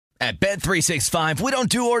At Bet365, we don't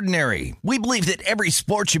do ordinary. We believe that every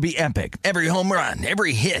sport should be epic. Every home run,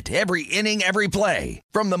 every hit, every inning, every play.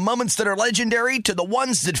 From the moments that are legendary to the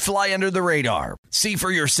ones that fly under the radar. See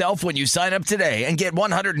for yourself when you sign up today and get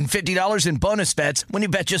 $150 in bonus bets when you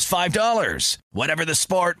bet just $5. Whatever the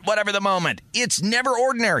sport, whatever the moment, it's never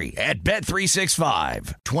ordinary at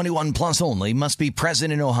Bet365. 21 plus only. Must be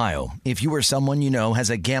present in Ohio. If you or someone you know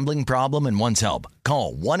has a gambling problem and wants help,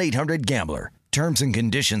 call 1-800-GAMBLER. Terms and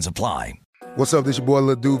conditions apply. What's up, this your boy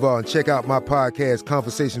Lil Duval, and check out my podcast,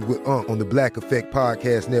 Conversations with Unc, on the Black Effect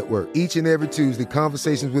Podcast Network. Each and every Tuesday,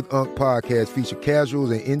 Conversations with Unc podcast feature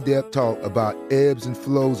casual and in-depth talk about ebbs and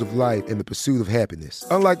flows of life and the pursuit of happiness.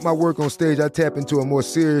 Unlike my work on stage, I tap into a more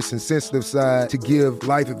serious and sensitive side to give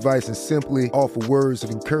life advice and simply offer words of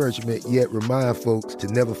encouragement, yet remind folks to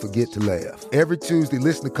never forget to laugh. Every Tuesday,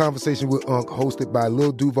 listen to Conversations with Unc, hosted by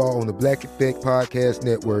Lil Duval on the Black Effect Podcast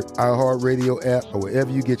Network, iHeartRadio app, or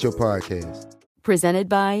wherever you get your podcasts. Presented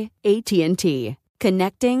by AT&T.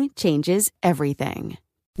 Connecting changes everything.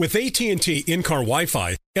 With AT&T in-car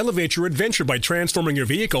Wi-Fi, elevate your adventure by transforming your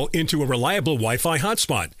vehicle into a reliable Wi-Fi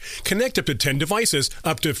hotspot. Connect up to 10 devices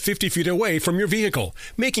up to 50 feet away from your vehicle,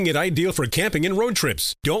 making it ideal for camping and road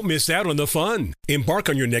trips. Don't miss out on the fun. Embark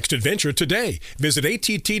on your next adventure today. Visit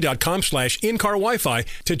att.com/in-car Wi-Fi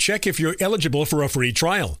to check if you're eligible for a free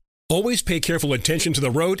trial. Always pay careful attention to the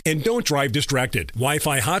road and don't drive distracted.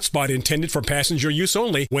 Wi-Fi hotspot intended for passenger use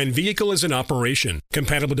only when vehicle is in operation.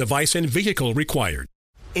 Compatible device and vehicle required.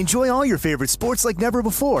 Enjoy all your favorite sports like never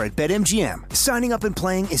before at BetMGM. Signing up and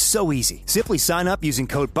playing is so easy. Simply sign up using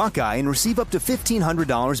code Buckeye and receive up to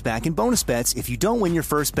 $1,500 back in bonus bets if you don't win your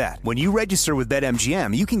first bet. When you register with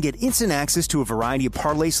BetMGM, you can get instant access to a variety of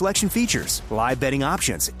parlay selection features, live betting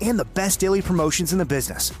options, and the best daily promotions in the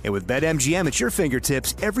business. And with BetMGM at your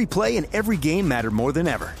fingertips, every play and every game matter more than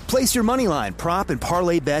ever. Place your moneyline, prop, and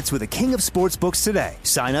parlay bets with the king of sportsbooks today.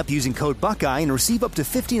 Sign up using code Buckeye and receive up to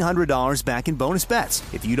 $1,500 back in bonus bets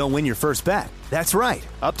if you don't win your first bet. That's right,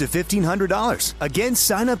 up to $1,500. Again,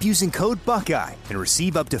 sign up using code Buckeye and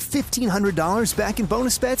receive up to $1,500 back in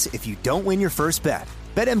bonus bets if you don't win your first bet.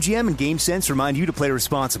 BetMGM and GameSense remind you to play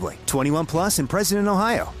responsibly. 21 plus and present in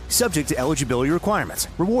Ohio. Subject to eligibility requirements.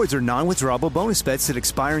 Rewards are non-withdrawable bonus bets that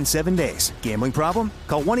expire in 7 days. Gambling problem?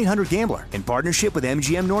 Call 1-800-GAMBLER in partnership with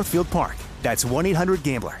MGM Northfield Park. That's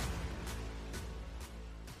 1-800-GAMBLER.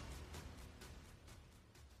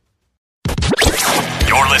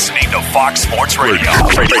 You're listening to Fox Sports Radio.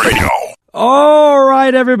 All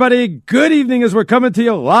right, everybody. Good evening as we're coming to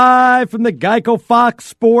you live from the Geico Fox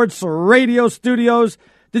Sports Radio studios.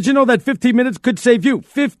 Did you know that 15 minutes could save you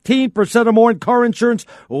 15% or more in car insurance?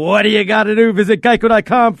 What do you got to do? Visit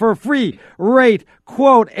geico.com for a free rate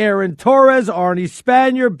quote. Aaron Torres, Arnie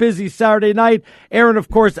Spanier, busy Saturday night. Aaron, of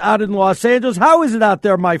course, out in Los Angeles. How is it out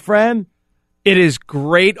there, my friend? It is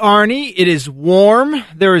great, Arnie. It is warm.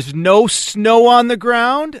 There is no snow on the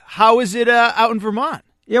ground. How is it out in Vermont?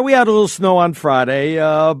 Yeah, we had a little snow on Friday,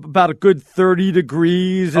 about a good 30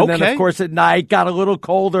 degrees, and then, of course, at night got a little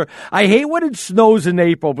colder. I hate when it snows in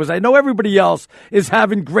April because I know everybody else is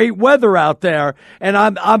having great weather out there, and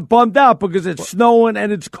I'm bummed out because it's snowing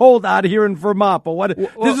and it's cold out here in Vermont. But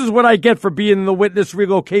this is what I get for being in the witness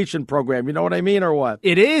relocation program. You know what I mean, or what?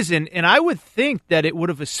 It is, and I would think that it would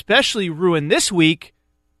have especially ruined this week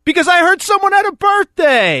because I heard someone had a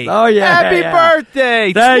birthday. Oh, yeah. Happy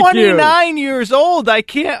birthday. Thank 29 years old. I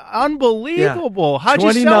can't. Unbelievable. Yeah. How'd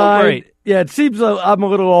you celebrate? Yeah, it seems I'm a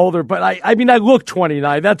little older, but I mean, I look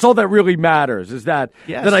 29. That's all that really matters is that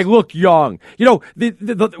I look young. You know,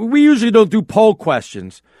 we usually don't do poll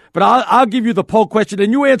questions, but I'll give you the poll question,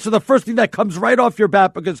 and you answer the first thing that comes right off your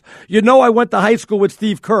bat because you know I went to high school with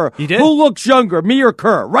Steve Kerr. You did? Who looks younger, me or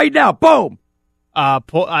Kerr? Right now, boom.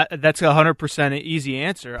 That's 100% an easy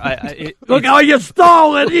answer. Look, you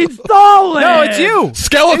stole it. He stole it. No, it's you.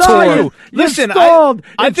 Skeletor. No, listen, stalled.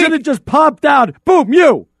 I should have just popped out. Boom,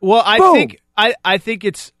 you. Well, Boom. I think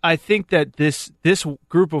that this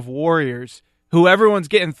group of Warriors, who everyone's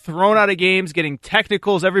getting thrown out of games, getting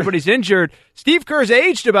technicals, everybody's injured. Steve Kerr's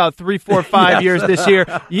aged about 3, 4, 5 years this year.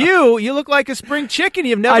 You look like a spring chicken.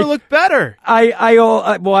 You've never looked better. I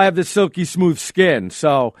have the silky smooth skin,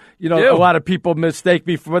 so a lot of people mistake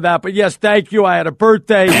me for that. But yes, thank you. I had a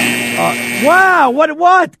birthday. Wow,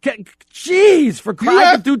 what? Jeez, for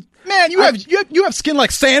crying! Man, you have skin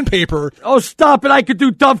like sandpaper. Oh, stop it. I could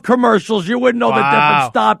do Dove commercials. You wouldn't know the difference.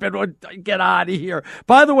 Stop it. Get out of here.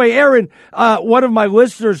 By the way, Aaron, one of my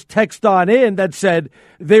listeners texted on in that said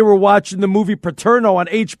they were watching the movie Paterno on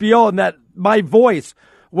HBO and that my voice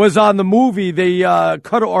was on the movie. They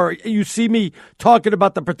or you see me talking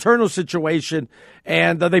about the paternal situation,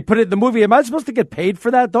 and they put it in the movie. Am I supposed to get paid for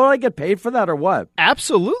that? Don't I get paid for that, or what?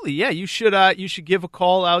 Absolutely, yeah. You should give a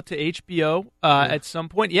call out to HBO at some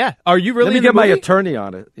point. Yeah, are you really? Let me in the get my movie? attorney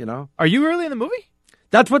on it. You know, are you really in the movie?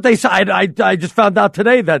 That's what they said. I just found out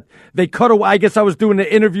today that they cut away. I guess I was doing an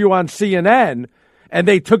interview on CNN. And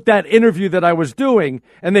they took that interview that I was doing,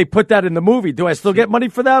 and they put that in the movie. Do I still get money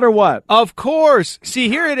for that, or what? Of course. See,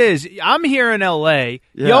 here it is. I'm here in L.A.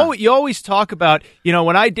 Yeah. You always talk about,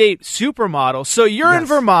 when I date supermodels. So you're in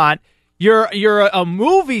Vermont. You're a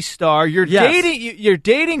movie star. You're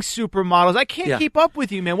dating supermodels. I can't keep up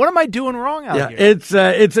with you, man. What am I doing wrong out here?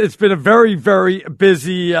 It's been a very, very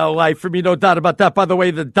busy life for me, no doubt about that. By the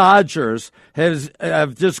way, the Dodgers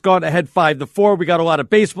have just gone ahead 5-4. We got a lot of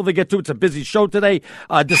baseball to get to. It's a busy show today.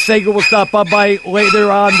 DeSega will stop by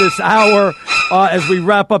later on this hour as we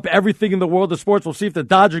wrap up everything in the world of sports. We'll see if the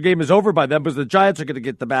Dodger game is over by then, because the Giants are going to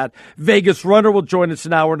get the bat. Vegas Runner will join us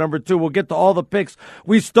in hour number 2. We'll get to all the picks.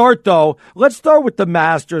 We start, though. Let's start with the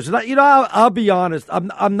Masters. And I'll be honest.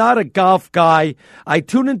 I'm not a golf guy. I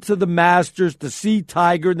tune into the Masters to see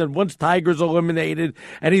Tiger, and then once Tiger's eliminated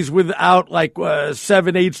and he's without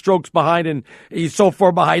 7-8 strokes behind, and he's so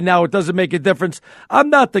far behind now, it doesn't make a difference. I'm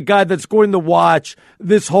not the guy that's going to watch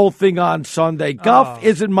this whole thing on Sunday. Golf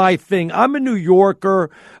isn't my thing. I'm a New Yorker.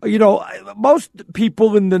 Most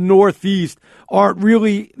people in the Northeast aren't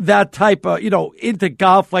really that type of, into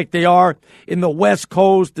golf like they are in the West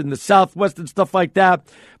Coast and the Southwest and stuff like that.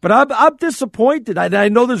 But I'm disappointed. I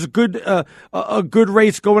know there's a good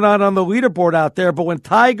race going on the leaderboard out there, but when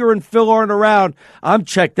Tiger and Phil aren't around, I'm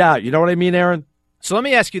checked out. You know what I mean, Aaron? So let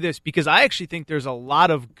me ask you this, because I actually think there's a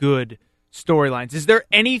lot of good storylines. Is there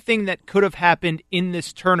anything that could have happened in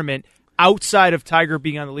this tournament outside of Tiger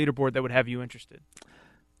being on the leaderboard that would have you interested?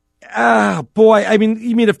 Boy, I mean,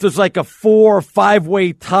 you mean if there's like a 4 or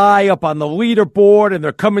 5-way tie up on the leaderboard and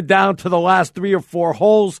they're coming down to the last 3 or 4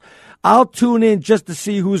 holes, I'll tune in just to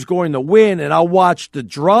see who's going to win, and I'll watch the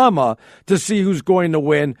drama to see who's going to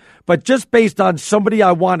win. But just based on somebody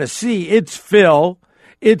I want to see, it's Phil,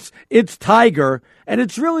 it's Tiger, and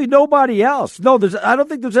it's really nobody else. No, I don't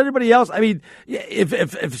think there's anybody else. I mean, if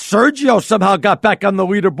Sergio somehow got back on the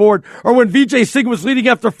leaderboard, or when Vijay Singh was leading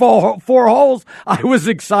after 4 holes, I was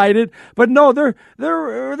excited. But no,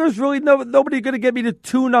 there's really nobody going to get me to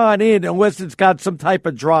tune on in unless it's got some type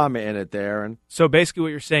of drama in it there. And so basically what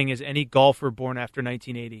you're saying is any golfer born after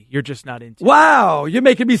 1980, you're just not into. Wow, you're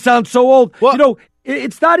making me sound so old. Well,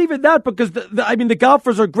 it's not even that, because the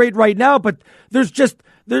golfers are great right now, but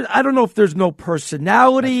I don't know if there's no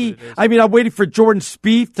personality. I mean, I'm waiting for Jordan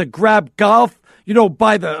Spieth to grab golf,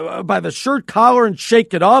 by the shirt collar and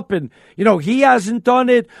shake it up, and he hasn't done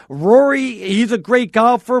it. Rory, he's a great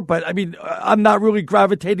golfer, but I mean, I'm not really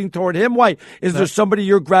gravitating toward him. Why? Is there somebody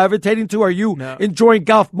you're gravitating to? Are you enjoying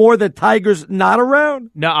golf more that Tiger's not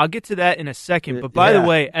around? No, I'll get to that in a second. But by the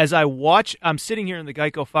way, as I'm sitting here in the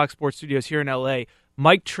Geico Fox Sports Studios here in L.A.,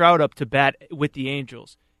 Mike Trout up to bat with the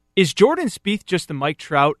Angels. Is Jordan Spieth just the Mike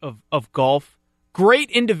Trout of golf?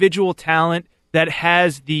 Great individual talent that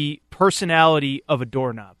has the personality of a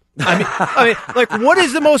doorknob. I mean, what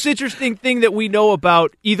is the most interesting thing that we know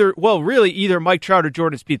about either Mike Trout or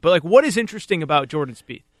Jordan Spieth? But what is interesting about Jordan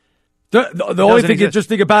Spieth? The only thing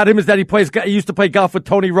interesting about him is that he used to play golf with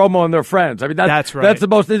Tony Romo and their friends. I mean, that's right. That's the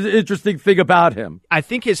most interesting thing about him. I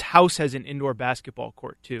think his house has an indoor basketball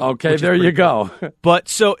court too. Okay, there you go. But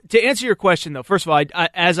so to answer your question, though, first of all,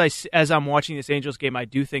 as I'm watching this Angels game, I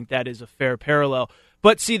do think that is a fair parallel.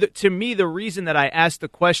 But see, to me, the reason that I asked the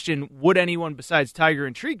question, would anyone besides Tiger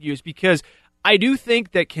intrigue you, is because I do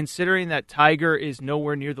think that, considering that Tiger is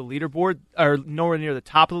nowhere near the leaderboard, or nowhere near the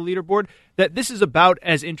top of the leaderboard, that this is about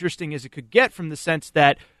as interesting as it could get, from the sense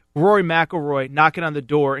that Rory McIlroy knocking on the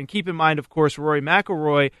door. And keep in mind, of course, Rory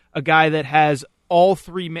McIlroy, a guy that has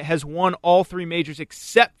won all 3 majors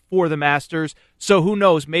except for the Masters. So who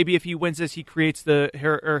knows? Maybe if he wins this, he gets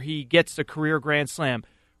the career Grand Slam.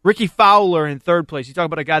 Ricky Fowler in 3rd place. You talk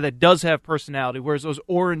about a guy that does have personality, wears those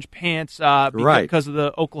orange pants because of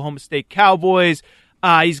the Oklahoma State Cowboys.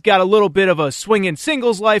 He's got a little bit of a swinging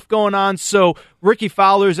singles life going on, so Ricky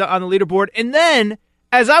Fowler's on the leaderboard. And then,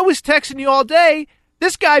 as I was texting you all day,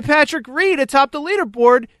 this guy, Patrick Reed, atop the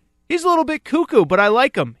leaderboard, he's a little bit cuckoo, but I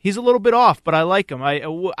like him. He's a little bit off, but I like him.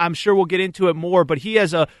 I'm sure we'll get into it more, but he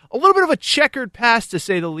has a little bit of a checkered past, to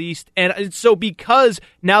say the least. And so because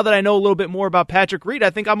now that I know a little bit more about Patrick Reed, I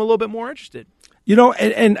think I'm a little bit more interested. And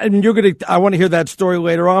I want to hear that story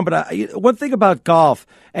later on, but one thing about golf,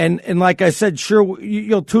 and like I said, sure,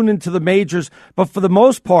 you'll tune into the majors, but for the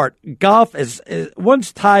most part, golf is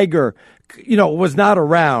once Tiger was not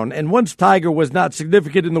around, and once Tiger was not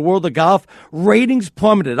significant in the world of golf, ratings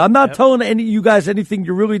plummeted. I'm not telling any of you guys anything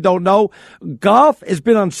you really don't know. Golf has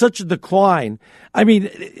been on such a decline. I mean,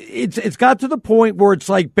 it's got to the point where it's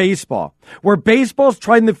like baseball, where baseball's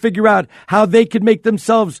trying to figure out how they could make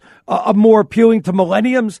themselves more appealing to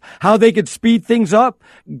millenniums, how they could speed things up.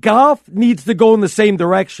 Golf needs to go in the same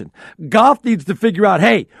direction. Golf needs to figure out,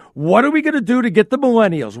 hey, what are we going to do to get the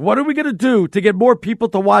millennials? What are we going to do to get more people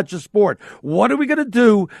to watch the sport? What are we going to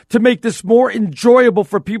do to make this more enjoyable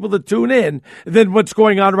for people to tune in than what's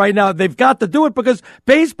going on right now? They've got to do it because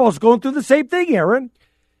baseball's going through the same thing, Aaron.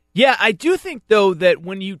 Yeah, I do think, though, that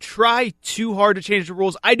when you try too hard to change the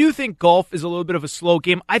rules, I do think golf is a little bit of a slow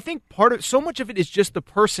game. I think so much of it is just the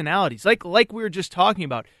personalities. Like we were just talking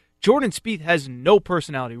about, Jordan Spieth has no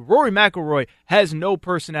personality. Rory McIlroy has no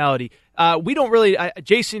personality. We don't really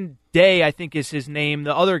Jason Day, I think is his name,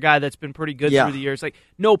 the other guy that's been pretty good through the years, like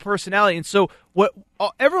no personality. And so what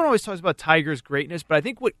everyone always talks about Tiger's greatness, but I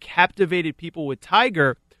think what captivated people with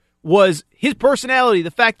Tiger was his personality,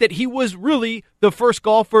 the fact that he was really the first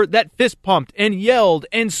golfer that fist pumped and yelled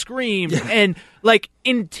and screamed and like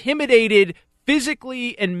intimidated,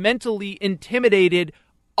 physically and mentally intimidated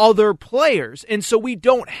other players. And so we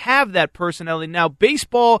don't have that personality. Now,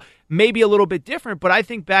 baseball may be a little bit different, but I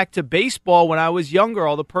think back to baseball when I was younger,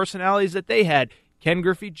 all the personalities that they had, Ken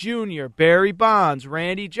Griffey Jr., Barry Bonds,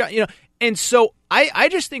 Randy Johnson, and so I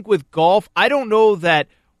just think with golf, I don't know that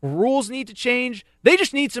rules need to change. They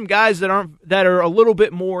just need some guys that are a little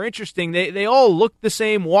bit more interesting. They all look the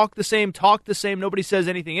same, walk the same, talk the same. Nobody says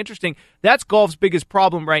anything interesting. That's golf's biggest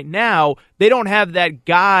problem right now. They don't have that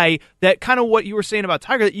guy, that kind of what you were saying about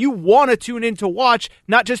Tiger, that you want to tune in to watch,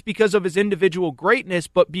 not just because of his individual greatness,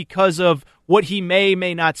 but because of what he may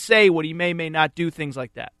not say, what he may not do, things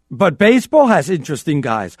like that. But baseball has interesting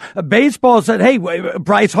guys. Baseball said, hey,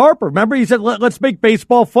 Bryce Harper, remember he said, let's make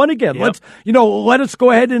baseball fun again. Yep. Let us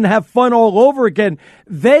go ahead and have fun all over again.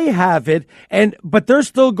 They have it, but they're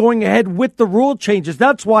still going ahead with the rule changes.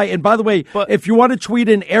 That's why, and by the way, if you want to tweet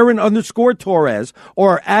in Aaron_Torres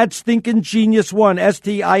or @StinkinGenius1,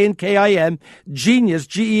 STINKIN, Genius,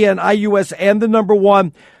 GENIUS, and the number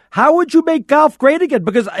 1, how would you make golf great again?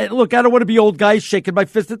 Because, look, I don't want to be old guys shaking my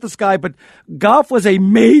fist at the sky, but golf was a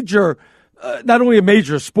major, not only a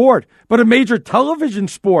major sport, but a major television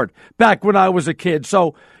sport back when I was a kid.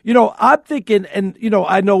 So, I'm thinking, and,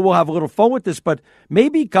 I know we'll have a little fun with this, but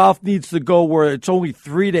maybe golf needs to go where it's only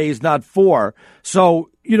 3 days, not 4. So,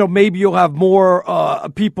 maybe you'll have more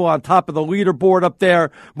people on top of the leaderboard up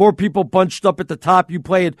there, more people bunched up at the top. You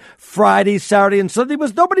play it Friday, Saturday, and Sunday,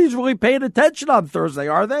 but nobody's really paying attention on Thursday,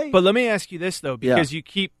 are they? But let me ask you this, though, because you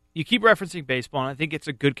keep referencing baseball, and I think it's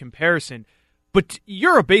a good comparison. But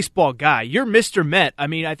you're a baseball guy. You're Mr. Met. I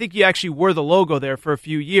mean, I think you actually wore the logo there for a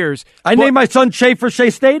few years. I named my son Shea for Shea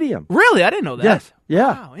Stadium. Really? I didn't know that. Yes.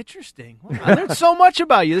 Yeah. Wow, interesting. Wow, I learned so much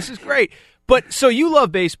about you. This is great. But so you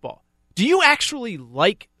love baseball. Do you actually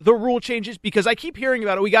like the rule changes? Because I keep hearing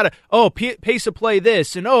about it. We got to, pace of play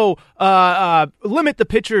this, and limit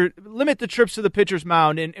the trips to the pitcher's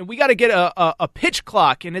mound, and we got to get a pitch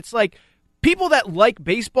clock. And it's like, people that like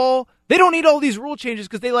baseball, they don't need all these rule changes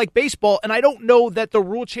because they like baseball, and I don't know that the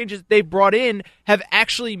rule changes they've brought in have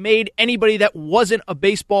actually made anybody that wasn't a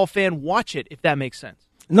baseball fan watch it, if that makes sense.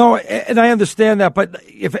 No, and I understand that, but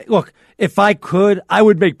if I could, I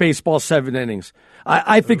would make baseball 7 innings.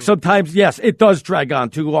 I think sometimes, yes, it does drag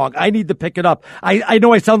on too long. I need to pick it up. I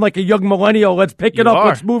know I sound like a young millennial. Let's pick it up.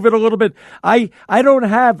 Let's move it a little bit. I don't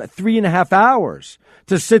have 3.5 hours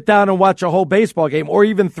to sit down and watch a whole baseball game, or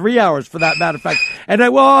even 3 hours for that matter of fact. And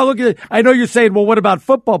look at it. I know you're saying, well, what about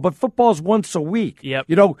football? But football's once a week. Yep.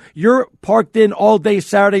 You're parked in all day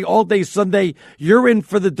Saturday, all day Sunday. You're in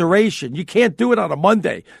for the duration. You can't do it on a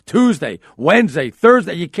Monday, Tuesday, Wednesday,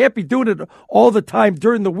 Thursday. You can't be doing it all the time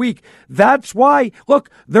during the week. That's why, look,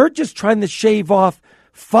 they're just trying to shave off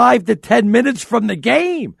 5 to 10 minutes from the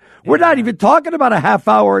game. We're not even talking about a half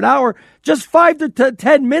hour, an hour, just 5 to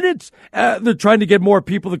 10 minutes. They're trying to get more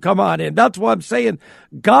people to come on in. That's why I'm saying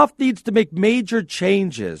golf needs to make major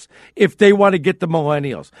changes if they want to get the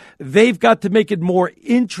millennials. They've got to make it more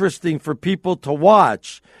interesting for people to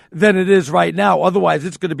watch than it is right now. Otherwise,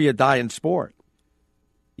 it's going to be a dying sport.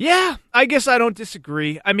 Yeah, I guess I don't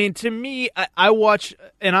disagree. I mean, to me, I watch,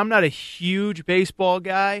 and I'm not a huge baseball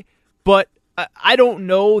guy, but I don't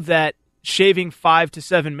know that shaving 5 to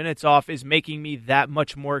 7 minutes off is making me that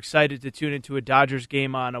much more excited to tune into a Dodgers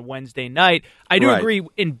game on a Wednesday night. I do agree,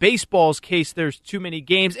 in baseball's case, there's too many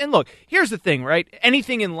games. And look, here's the thing, right?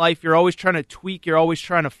 Anything in life, you're always trying to tweak, you're always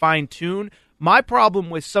trying to fine-tune. My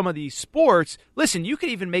problem with some of these sports, listen, you could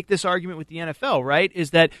even make this argument with the NFL, right,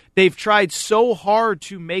 is that they've tried so hard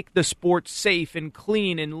to make the sport safe and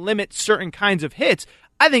clean and limit certain kinds of hits.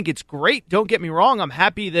 I think it's great. Don't get me wrong. I'm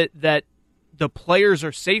happy that the players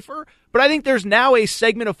are safer. But I think there's now a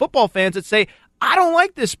segment of football fans that say, I don't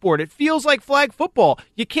like this sport. It feels like flag football.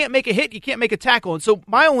 You can't make a hit. You can't make a tackle. And so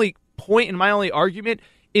my only point and my only argument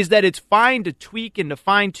is that it's fine to tweak and to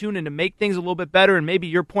fine-tune and to make things a little bit better. And maybe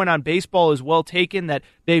your point on baseball is well taken, that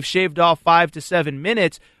they've shaved off 5 to 7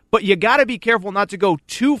 minutes. But you got to be careful not to go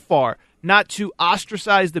too far, not to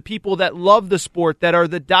ostracize the people that love the sport, that are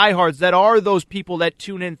the diehards, that are those people that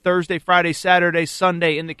tune in Thursday, Friday, Saturday,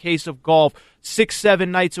 Sunday in the case of golf, 6-7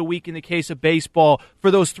 nights a week in the case of baseball, for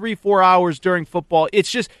those 3-4 hours during football.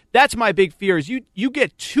 It's just, that's my big fear, is you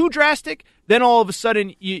get too drastic, then all of a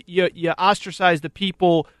sudden you ostracize the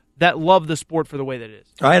people that love the sport for the way that it is.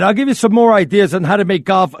 All right, I'll give you some more ideas on how to make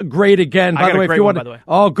golf great again. By the way.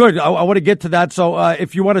 Oh, good. I want to get to that. So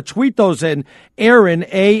if you want to tweet those in, Aaron,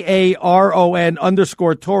 AARON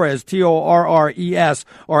 _Torres, TORRES,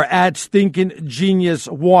 or at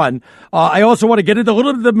StinkinGenius1. I also want to get into a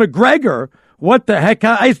little bit of McGregor. What the heck?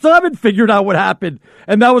 I still haven't figured out what happened,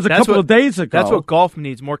 and that was a couple of days ago. That's what golf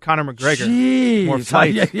needs, more Conor McGregor. Jeez. More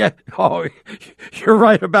fights. Yeah. Oh, you're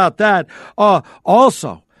right about that.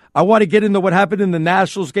 Also, I want to get into what happened in the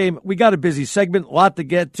Nationals game. We got a busy segment, a lot to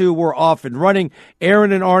get to. We're off and running.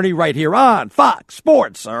 Aaron and Arnie right here on Fox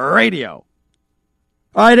Sports Radio.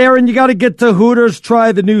 All right, Aaron, you got to get to Hooters.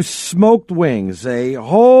 Try the new smoked wings, a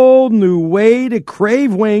whole new way to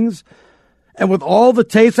crave wings, and with all the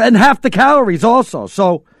taste and half the calories also.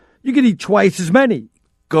 So you can eat twice as many.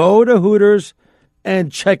 Go to Hooters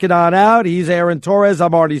and check it on out. He's Aaron Torres.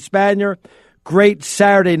 I'm Artie Spanier. Great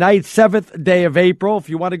Saturday night, 7th day of April. If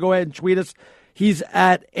you want to go ahead and tweet us, he's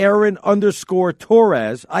at Aaron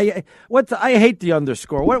 _Torres. I hate the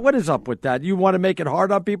underscore. What is up with that? You want to make it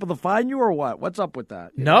hard on people to find you or what? What's up with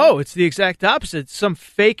that? No, it's the exact opposite. Some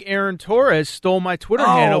fake Aaron Torres stole my Twitter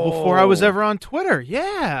handle before I was ever on Twitter.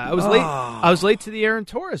 Yeah, I was late. I was late to the Aaron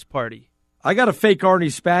Torres party. I got a fake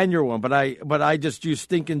Arnie Spanier one, but I just use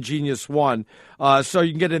Stinking Genius 1, so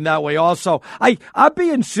you can get in that way also. I'm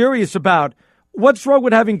being serious about what's wrong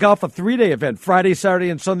with having golf a 3-day event, Friday, Saturday,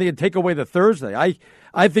 and Sunday, and take away the Thursday.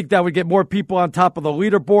 I think that would get more people on top of the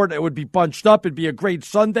leaderboard. It would be bunched up. It'd be a great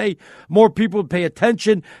Sunday. More people would pay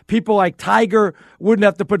attention. People like Tiger wouldn't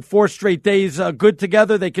have to put 4 straight days good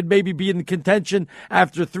together. They could maybe be in contention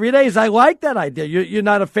after 3 days. I like that idea. You're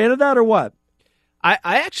not a fan of that or what? I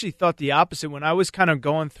actually thought the opposite when I was kind of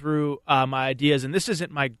going through my ideas, and this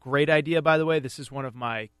isn't my great idea, by the way. This is one of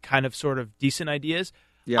my kind of sort of decent ideas.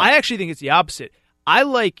 Yeah. I actually think it's the opposite. I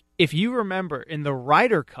like, if you remember, in the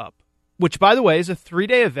Ryder Cup, which, by the way, is a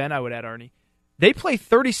 3-day event, I would add, Arnie, they play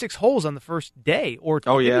 36 holes on the first day or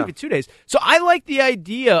even 2 days. So I like the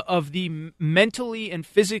idea of the mentally and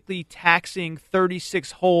physically taxing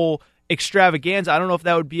 36-hole extravaganza. I don't know if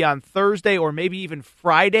that would be on Thursday or maybe even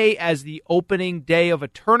Friday as the opening day of a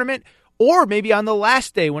tournament, or maybe on the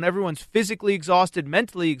last day when everyone's physically exhausted,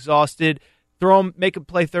 mentally exhausted. Make them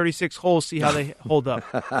play 36 holes, see how they hold up.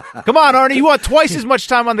 Come on, Arnie, you want twice as much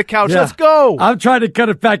time on the couch. Yeah. Let's go. I'm trying to cut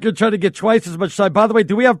it back. You're trying to get twice as much time. By the way,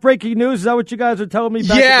 do we have breaking news? Is that what you guys are telling me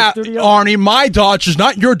back in the studio? Arnie, my Dodgers,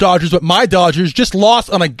 not your Dodgers, but my Dodgers just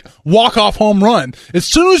lost on a walk-off home run. As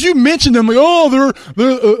soon as you mentioned them, like,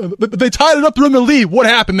 they tied it up, they're in the lead. What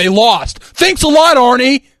happened? They lost. Thanks a lot,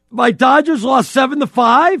 Arnie. My Dodgers lost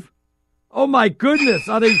 7-5? Oh, my goodness.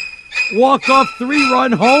 On a walk-off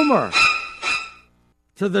 3-run homer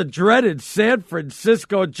to the dreaded San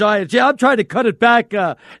Francisco Giants. Yeah, I'm trying to cut it back,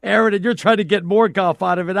 Aaron, and you're trying to get more golf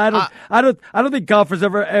out of it. I don't think golf is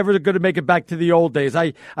ever going to make it back to the old days.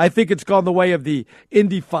 I think it's gone the way of the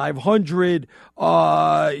Indy 500,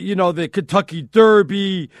 the Kentucky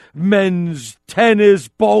Derby, men's tennis,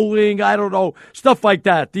 bowling, I don't know, stuff like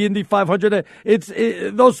that. The Indy 500,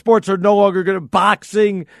 those sports are no longer going to,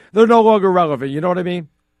 boxing, they're no longer relevant. You know what I mean?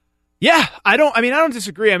 Yeah, I don't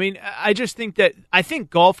disagree. I just think that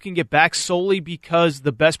golf can get back solely because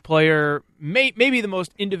the best player, maybe the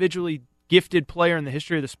most individually gifted player in the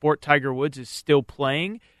history of the sport, Tiger Woods, is still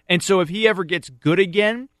playing. And so if he ever gets good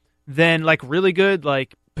again, then like really good,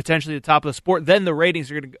 like potentially the top of the sport, then the ratings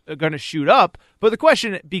are going to shoot up. But the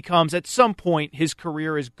question becomes, at some point, his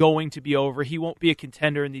career is going to be over. He won't be a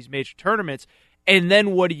contender in these major tournaments. And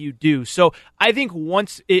then what do you do? So I think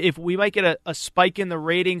if we might get a spike in the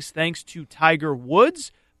ratings thanks to Tiger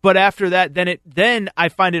Woods, but after that, then I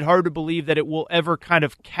find it hard to believe that it will ever kind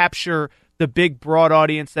of capture the big, broad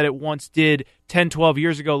audience that it once did 10, 12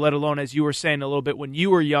 years ago, let alone, as you were saying a little bit, when you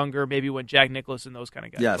were younger, maybe when Jack Nicklaus and those kind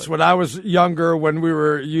of guys Yes, played. when I was younger, when we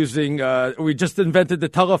were using, we just invented the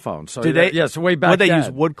telephone. So Did they? Yes, way back then. Would they then.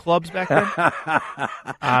 use wood clubs back then?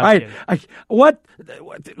 All right.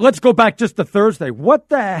 Let's go back just to Thursday. What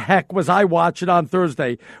the heck was I watching on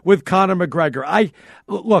Thursday with Conor McGregor?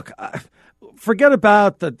 Look, forget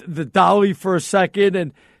about the dolly for a second,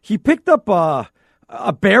 and he picked up a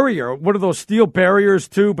barrier, one of those steel barriers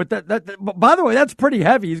too. But that by the way, that's pretty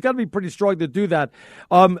heavy. He's got to be pretty strong to do that.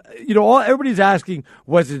 Everybody's asking,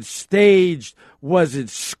 was it staged? Was it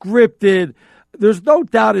scripted? There's no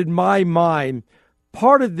doubt in my mind,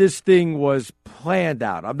 part of this thing was planned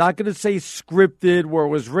out. I'm not going to say scripted where it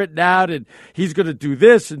was written out and he's going to do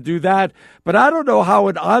this and do that. But I don't know how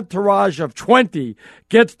an entourage of 20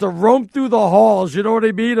 gets to roam through the halls, you know what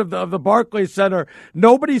I mean, of the Barclays Center.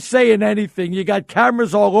 Nobody's saying anything. You got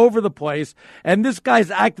cameras all over the place. And this guy's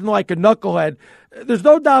acting like a knucklehead. There's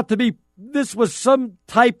no doubt to me this was some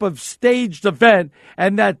type of staged event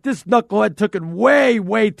and that this knucklehead took it way,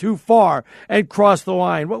 way too far and crossed the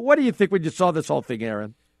line. What do you think when you saw this whole thing,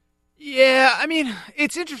 Aaron? Yeah, I mean,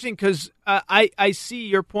 it's interesting because I see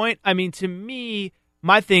your point. I mean, to me,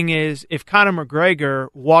 my thing is if Conor McGregor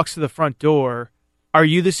walks to the front door, are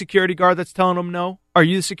you the security guard that's telling him no? Are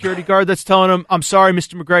you the security guard that's telling him, I'm sorry,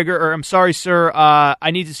 Mr. McGregor, or I'm sorry, sir,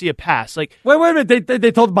 I need to see a pass? Like, wait a minute.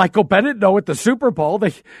 They told Michael Bennett no at the Super Bowl.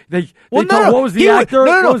 What was the actor?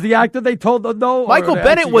 No. What was the actor they told no? Michael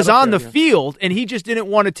Bennett was on the field, and he just didn't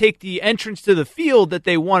want to take the entrance to the field that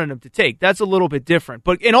they wanted him to take. That's a little bit different.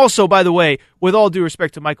 And also, by the way, with all due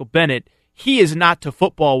respect to Michael Bennett, he is not to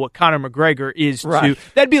football what Conor McGregor is to.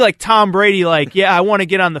 That'd be like Tom Brady, I want to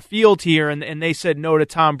get on the field here, and they said no to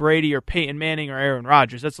Tom Brady or Peyton Manning or Aaron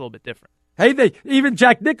Rodgers. That's a little bit different. Hey, even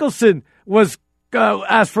Jack Nicholson was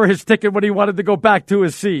asked for his ticket when he wanted to go back to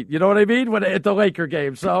his seat. You know what I mean? At the Laker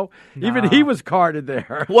game. So even he was carded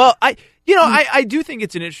there. Well, I do think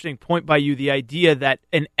it's an interesting point by you, the idea that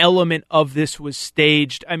an element of this was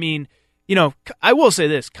staged. I mean, I will say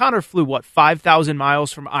this. Conor flew, 5,000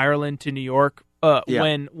 miles from Ireland to New York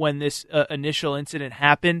when this initial incident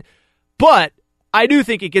happened. But I do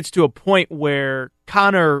think it gets to a point where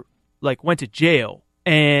Conor went to jail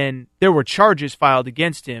and there were charges filed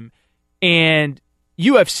against him. And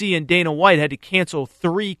UFC and Dana White had to cancel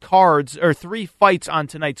 3 fights on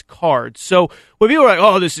tonight's card. So when people are like,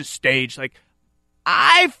 oh, this is staged,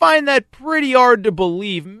 I find that pretty hard to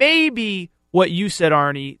believe. Maybe what you said,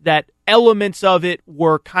 Arnie, that elements of it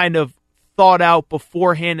were kind of thought out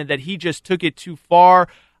beforehand and that he just took it too far.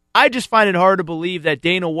 I just find it hard to believe that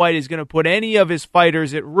Dana White is going to put any of his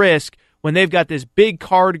fighters at risk when they've got this big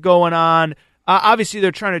card going on. Obviously,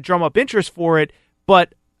 they're trying to drum up interest for it,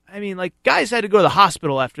 but I mean, guys had to go to the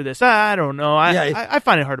hospital after this. I don't know. I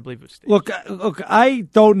find it hard to believe it was staged. Look, I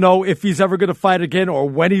don't know if he's ever going to fight again or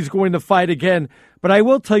when he's going to fight again. But I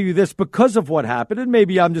will tell you this, because of what happened, and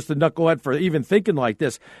maybe I'm just a knucklehead for even thinking like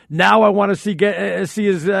this. Now I want to see get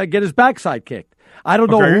his backside kicked. I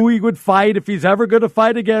don't know who he would fight if he's ever going to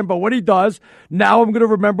fight again, but when he does, now I'm going to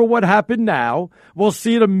remember what happened now. We'll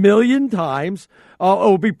see it 1,000,000 times. It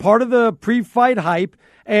will be part of the pre-fight hype,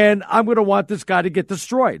 and I'm going to want this guy to get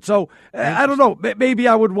destroyed. So I don't know. Maybe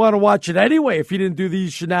I would want to watch it anyway if he didn't do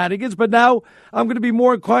these shenanigans, but now I'm going to be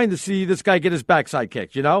more inclined to see this guy get his backside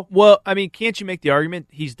kicked, Well, I mean, can't you make the argument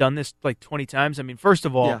he's done this 20 times? I mean, first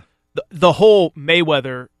of all, the whole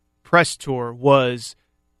Mayweather press tour was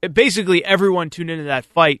basically everyone tuned into that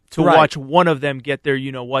fight to watch one of them get their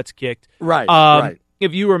you-know-what's kicked. Right.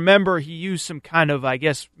 If you remember, he used some kind of, I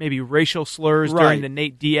guess, maybe racial slurs during the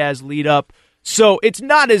Nate Diaz lead-up. So it's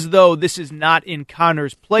not as though this is not in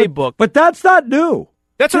Conor's playbook. But that's not new.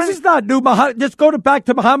 This is not new. Just go back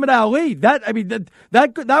to Muhammad Ali. That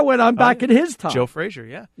went on back in his time. Joe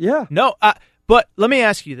Frazier, yeah. No, but let me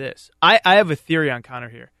ask you this. I have a theory on Conor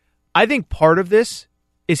here. I think part of this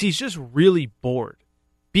is he's just really bored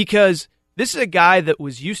because this is a guy that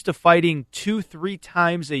was used to fighting 2-3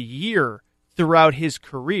 times a year throughout his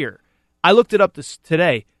career. I looked it up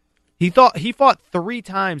today. He fought 3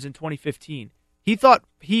 times in 2015. He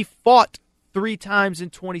fought 3 times in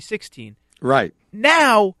 2016. Right.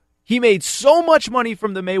 Now, he made so much money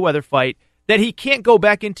from the Mayweather fight that he can't go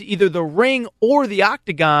back into either the ring or the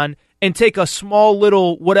octagon and take a small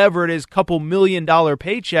little, whatever it is, couple $1 million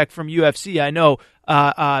paycheck from UFC. I know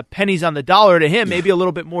pennies on the dollar to him, maybe a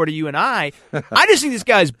little bit more to you and I. I just think this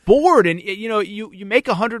guy's bored. And, you make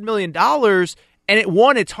 $100 million,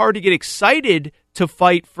 and it's hard to get excited to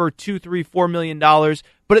fight for $2, $3, $4 million.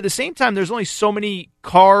 But at the same time, there's only so many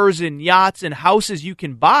cars and yachts and houses you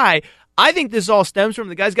can buy. I think this all stems from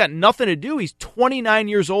the guy's got nothing to do. He's 29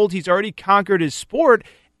 years old. He's already conquered his sport.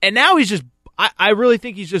 And now he's just, I really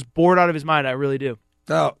think he's just bored out of his mind. I really do.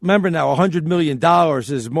 Remember now, $100 million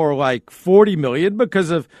is more like $40 million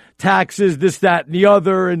because of taxes, this, that, and the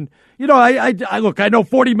other. And, you know, I look, I know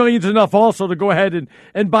 $40 million is enough also to go ahead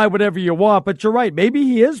and buy whatever you want. But you're right. Maybe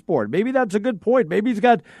he is bored. Maybe that's a good point. Maybe he's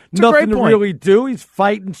got nothing to really do. He's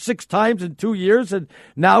fighting 6 times in 2 years, and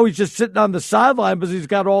now he's just sitting on the sideline because he's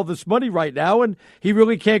got all this money right now, and he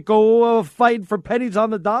really can't go fighting for pennies on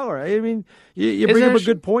the dollar. I mean, you bring up a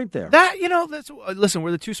good point there. That, you know, listen,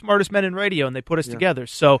 we're the 2 smartest men in radio, and they put us together.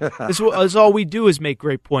 So this is all we do is make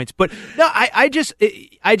great points. But no, I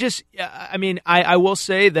mean, I will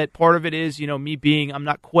say that part of it is, you know, me being, I'm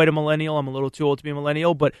not quite a millennial. I'm a little too old to be a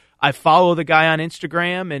millennial, but I follow the guy on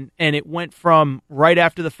Instagram, and it went from right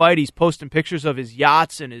after the fight, he's posting pictures of his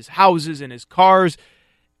yachts and his houses and his cars.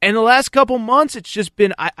 And the last couple months, it's just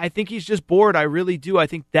been, I think he's just bored. I really do. I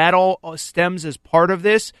think that all stems as part of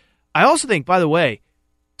this. I also think, by the way,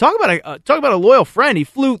 talk about a loyal friend. He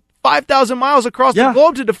flew 5,000 miles across the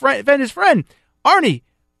globe to defend his friend. Arnie,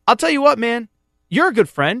 I'll tell you what, man, you're a good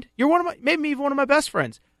friend. You're maybe even one of my best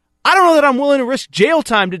friends. I don't know that I'm willing to risk jail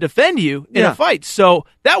time to defend you in a fight. So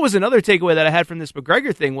that was another takeaway that I had from this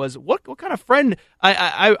McGregor thing was what kind of friend?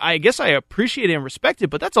 I guess I appreciate and respect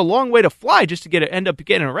it, but that's a long way to fly just to end up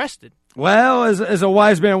getting arrested. Well, as a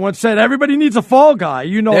wise man once said, everybody needs a fall guy.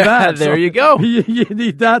 You know that. There you go. You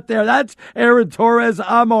need that there. That's Aaron Torres.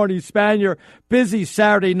 I'm Arnie Spanier. Busy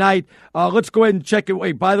Saturday night. Let's go ahead and check it.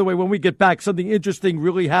 Wait, by the way, when we get back, something interesting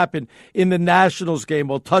really happened in the Nationals game.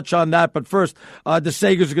 We'll touch on that. But first,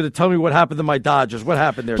 DeSager's going to tell me what happened to my Dodgers. What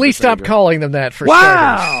happened there? Please stop calling them that for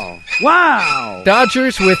starters. Wow.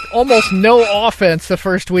 Dodgers with almost no offense the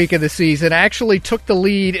first week of the season actually took the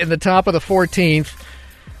lead in the top of the 14th.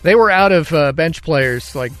 They were out of bench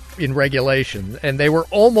players like in regulation, and they were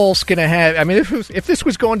almost going to have. I mean, if this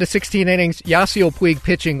was going to 16 innings, Yasiel Puig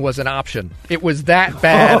pitching was an option. It was that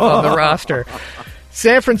bad on the roster.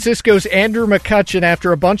 San Francisco's Andrew McCutchen,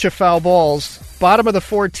 after a bunch of foul balls, bottom of the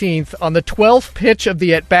 14th, on the 12th pitch of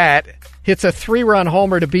the at-bat, hits a 3-run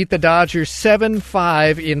homer to beat the Dodgers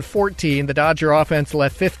 7-5 in 14. The Dodger offense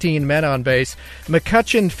left 15 men on base.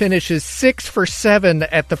 McCutchen finishes 6 for 7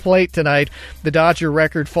 at the plate tonight. The Dodger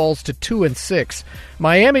record falls to 2-6.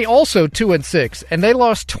 Miami also 2-6, and they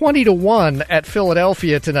lost 20-1 at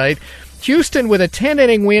Philadelphia tonight. Houston with a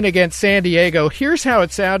 10-inning win against San Diego. Here's how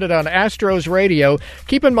it sounded on Astros radio.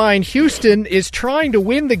 Keep in mind, Houston is trying to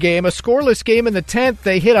win the game, a scoreless game in the 10th.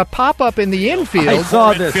 They hit a pop-up in the infield. I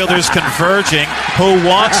saw this. Infielders converging. Who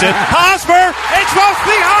wants it? Hosmer! It's just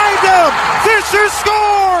behind him! Fisher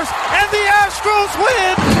scores! And the Astros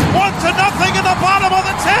win! 1-0 in the bottom of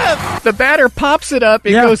the 10th! The batter pops it up.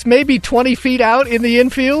 It goes maybe 20 feet out in the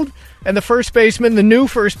infield. And the first baseman, the new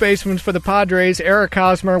first baseman for the Padres, Eric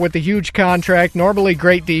Hosmer, with the huge contract, normally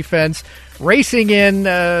great defense, racing in,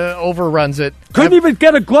 overruns it. Couldn't even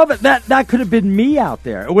get a glove. That could have been me out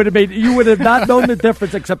there. It would have made, you would have not known the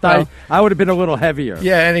difference, except I would have been a little heavier.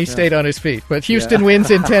 Yeah, and he stayed on his feet. But Houston wins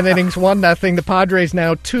in 10 innings, 1-0. The Padres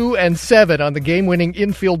now 2-7 on the game-winning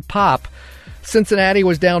infield pop. Cincinnati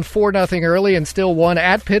was down 4-0 early and still won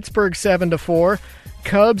at Pittsburgh 7-4.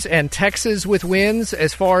 Cubs and Texas with wins.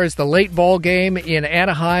 As far as the late ball game in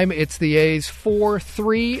Anaheim, it's the A's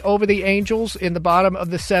 4-3 over the Angels in the bottom of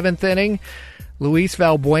the 7th inning. Luis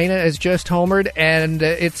Valbuena has just homered, and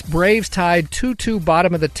it's Braves tied 2-2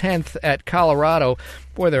 bottom of the 10th at Colorado.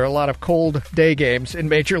 Boy, there are a lot of cold day games in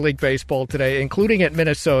Major League Baseball today, including at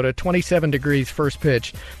Minnesota, 27 degrees first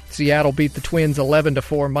pitch. Seattle beat the Twins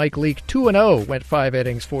 11-4. Mike Leake 2-0, went 5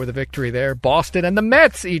 innings for the victory there. Boston and the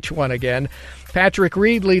Mets each won again. Patrick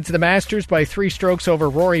Reed leads the Masters by 3 strokes over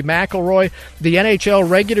Rory McIlroy. The NHL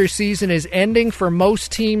regular season is ending for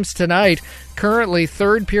most teams tonight. Currently,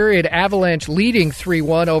 third period, Avalanche leading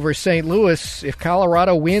 3-1 over St. Louis. If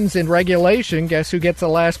Colorado wins in regulation, guess who gets the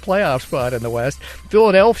last playoff spot in the West?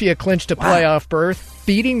 Philadelphia clinched a playoff berth,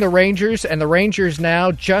 beating the Rangers, and the Rangers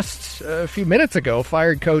now, just a few minutes ago,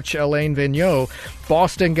 fired coach Alain Vigneault.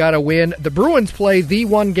 Boston got a win. The Bruins play the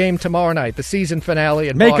one game tomorrow night, the season finale.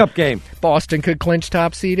 And makeup game. Boston could clinch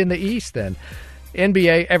top seed in the East then.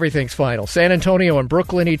 NBA, everything's final. San Antonio and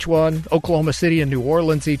Brooklyn each won. Oklahoma City and New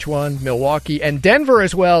Orleans each won. Milwaukee and Denver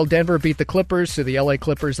as well. Denver beat the Clippers, so the LA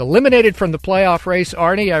Clippers eliminated from the playoff race.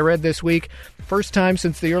 Arnie, I read this week, first time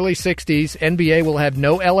since the early 60s, NBA will have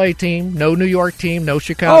no LA team, no New York team, no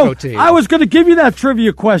Chicago team. I was going to give you that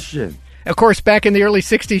trivia question. Of course, back in the early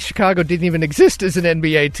 60s, Chicago didn't even exist as an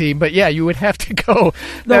NBA team. But, yeah, you would have to go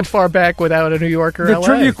that far back without a New York or LA. The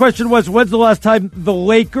trivia question was, when's the last time the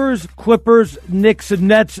Lakers, Clippers, Knicks, and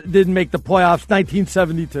Nets didn't make the playoffs?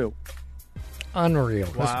 1972.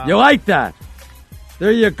 Unreal. Wow. You like that?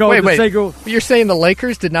 There you go. Wait. You're saying the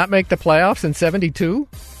Lakers did not make the playoffs in 72?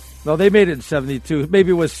 No, they made it in 72.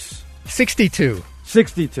 Maybe it was 62.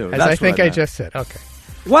 62. As I think I just said. Okay.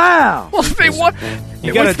 Wow. Well, they won.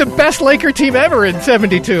 It was the best Laker team ever in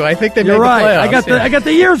 72. I think they made You're right. the playoffs. I got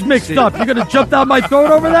the years mixed up. You're going to jump down my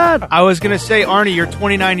throat over that? I was going to say, Arnie, you're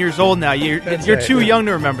 29 years old now. You're too young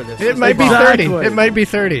to remember this. It might be 30. It might be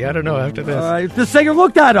 30. I don't know after this. All right. The singer,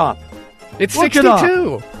 look that up. It's Look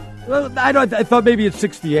 62. Well, I thought maybe it's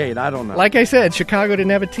 68. I don't know. Like I said, Chicago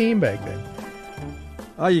didn't have a team back then.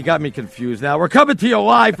 Oh, you got me confused now. We're coming to you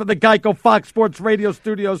live from the Geico Fox Sports Radio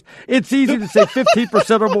studios. It's easy to save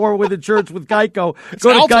 15% or more with insurance with Geico.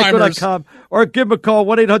 Go to Geico.com or give them a call,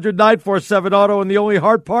 1-800-947-AUTO. And the only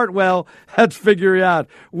hard part, well, that's figuring out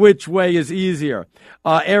which way is easier.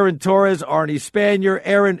 Aaron Torres, Arnie Spanier.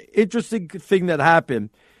 Aaron, interesting thing that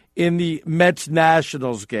happened in the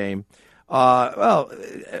Mets-Nationals game.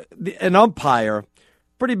 An umpire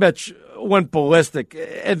pretty much went ballistic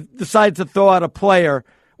and decided to throw out a player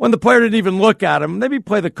when the player didn't even look at him. Let me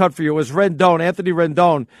play the cut for you. It was Anthony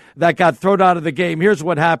Rendon, that got thrown out of the game. Here's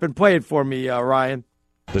what happened. Play it for me, Ryan.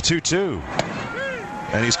 The 2-2.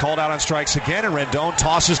 And he's called out on strikes again, and Rendon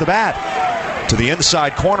tosses the bat to the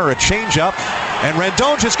inside corner, a changeup, and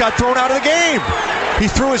Rendon just got thrown out of the game. He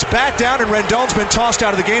threw his bat down, and Rendon's been tossed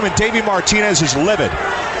out of the game, and Davey Martinez is livid.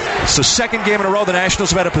 It's the second game in a row the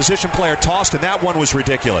Nationals have had a position player tossed, and that one was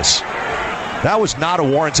ridiculous. That was not a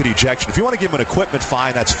warranted ejection. If you want to give him an equipment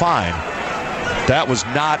fine, that's fine. That was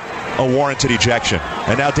not a warranted ejection.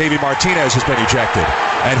 And now Davey Martinez has been ejected.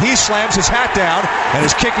 And he slams his hat down and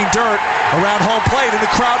is kicking dirt around home plate, and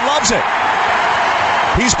the crowd loves it.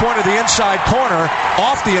 He's pointed the inside corner,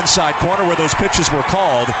 off the inside corner where those pitches were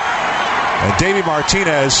called. And Davey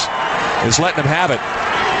Martinez is letting him have it.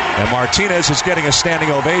 And Martinez is getting a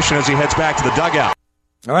standing ovation as he heads back to the dugout.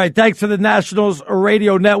 All right, thanks to the Nationals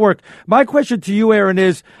Radio Network. My question to you, Aaron,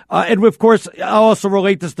 is, and of course, I'll also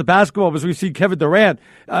relate this to basketball because we've seen Kevin Durant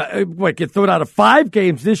get thrown out of 5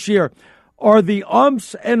 games this year. Are the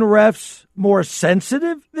umps and refs more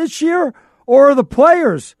sensitive this year, or are the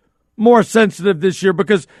players more sensitive this year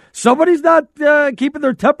because somebody's not keeping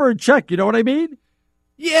their temper in check? You know what I mean?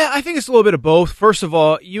 Yeah, I think it's a little bit of both. First of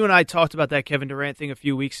all, you and I talked about that Kevin Durant thing a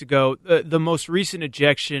few weeks ago. The most recent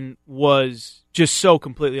ejection was just so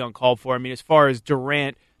completely uncalled for. I mean, as far as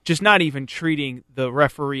Durant just not even treating the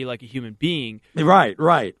referee like a human being. Right.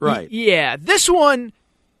 Yeah, this one,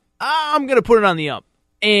 I'm going to put it on the ump.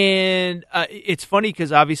 And it's funny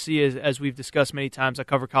because obviously, as we've discussed many times, I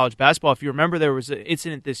cover college basketball. If you remember, there was an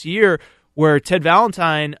incident this year where Ted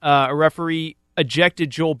Valentine, a referee,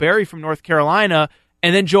 ejected Joel Berry from North Carolina.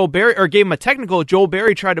 And then gave him a technical. Joel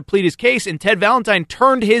Berry tried to plead his case, and Ted Valentine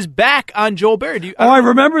turned his back on Joel Berry. I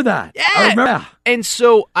remember that. Yeah. I remember. And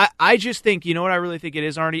so I just think, you know what I really think it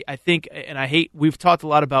is, Arnie? I think, and we've talked a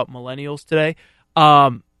lot about millennials today.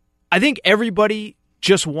 I think everybody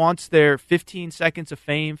just wants their 15 seconds of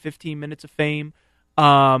fame, 15 minutes of fame.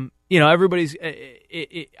 Everybody's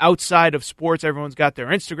outside of sports. Everyone's got their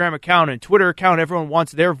Instagram account and Twitter account. Everyone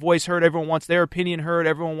wants their voice heard. Everyone wants their opinion heard.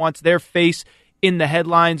 Everyone wants their face in the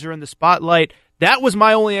headlines or in the spotlight. That was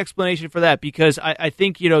my only explanation for that, because I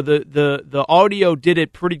think, the audio did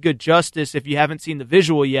it pretty good justice if you haven't seen the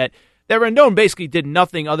visual yet. That Rendon basically did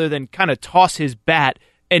nothing other than kind of toss his bat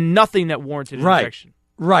and nothing that warranted an ejection.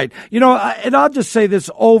 Right. And I'll just say this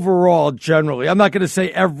overall, generally. I'm not going to say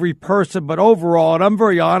every person, but overall, and I'm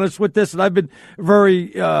very honest with this, and I've been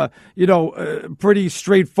very, pretty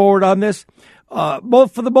straightforward on this.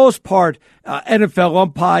 For the most part, NFL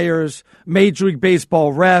umpires, Major League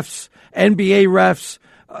Baseball refs, NBA refs,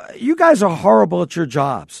 you guys are horrible at your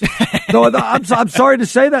jobs. No, I'm sorry to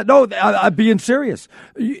say that. No, I'm being serious.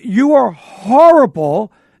 You are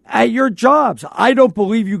horrible at your jobs. I don't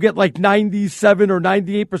believe you get like 97 or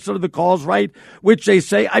 98% of the calls right, which they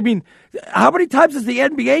say. I mean, how many times has the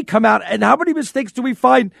NBA come out, and how many mistakes do we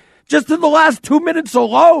find just in the last 2 minutes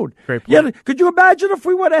alone? Great point. Yeah, could you imagine if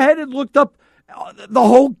we went ahead and looked up the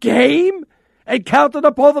whole game and counted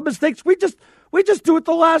up all the mistakes? We just do it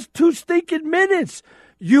the last 2 stinking minutes.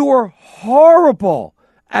 You are horrible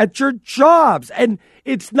at your jobs, and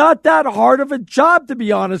it's not that hard of a job, to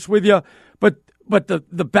be honest with you. But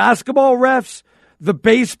the basketball refs, the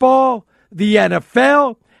baseball, the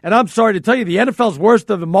NFL, And I'm sorry to tell you, the NFL's worst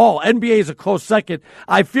of them all. NBA is a close second.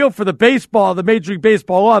 I feel for the baseball, the Major League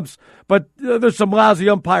Baseball umps, but there's some lousy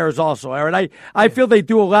umpires also, Aaron. I feel they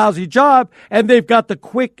do a lousy job, and they've got the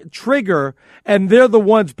quick trigger, and they're the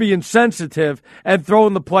ones being sensitive and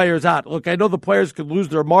throwing the players out. Look, I know the players could lose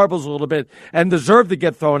their marbles a little bit and deserve to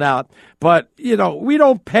get thrown out, but, we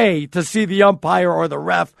don't pay to see the umpire or the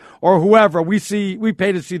ref or whoever. We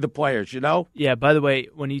pay to see the players, Yeah, by the way,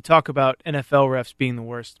 when you talk about NFL refs being the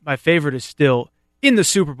worst, my favorite is still in the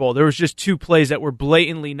Super Bowl. There was just 2 plays that were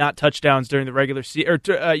blatantly not touchdowns during the regular season,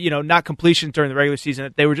 or not completions during the regular season.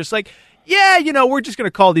 That they were just like, yeah, we're just going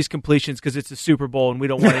to call these completions because it's the Super Bowl and we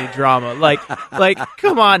don't want any drama. Like,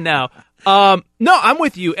 come on now. No, I'm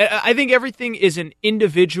with you. I think everything is an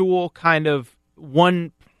individual kind of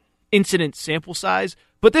one incident sample size,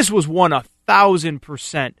 but this was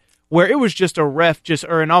 1,000% where it was just a ref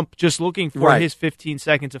or an ump just looking for his 15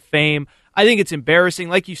 seconds of fame. I think it's embarrassing.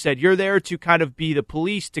 Like you said, you're there to kind of be the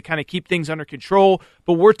police, to kind of keep things under control,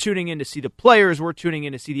 but we're tuning in to see the players. We're tuning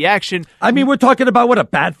in to see the action. I mean, we're talking about, a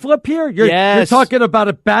bat flip here? You're talking about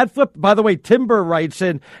a bat flip? By the way, Timber writes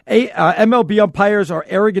in, MLB umpires are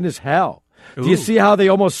arrogant as hell. Ooh. Do you see how they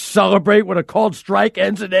almost celebrate when a called strike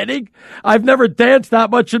ends an inning? I've never danced that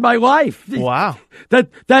much in my life. Wow.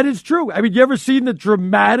 That is true. I mean, you ever seen the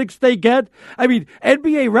dramatics they get? I mean,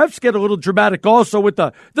 NBA refs get a little dramatic also with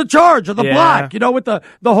the charge or the block, with the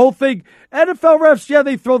whole thing. NFL refs,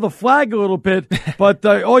 they throw the flag a little bit, but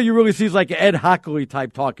all you really see is like Ed Hockley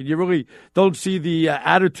type talking. You really don't see the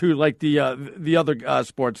attitude like the other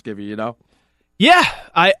sports give you, Yeah,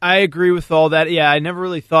 I agree with all that. Yeah, I never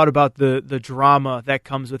really thought about the drama that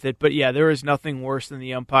comes with it. But yeah, there is nothing worse than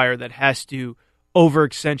the umpire that has to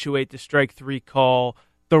over-accentuate the strike 3 call,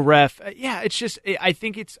 the ref. Yeah, it's just, I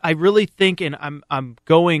really think, and I'm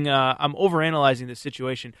overanalyzing this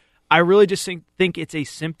situation. I really just think it's a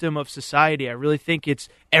symptom of society. I really think it's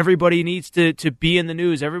everybody needs to be in the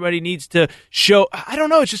news. Everybody needs to show, I don't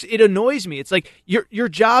know, it's just, it annoys me. It's like your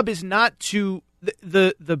job is not to,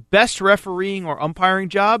 the best refereeing or umpiring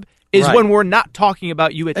job is when we're not talking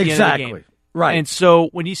about you at the end of the game. Right. And so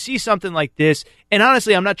when you see something like this, and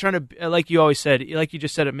honestly, I'm not trying to, like you always said, like you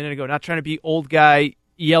just said a minute ago, not trying to be old guy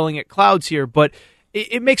yelling at clouds here, but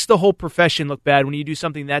it makes the whole profession look bad when you do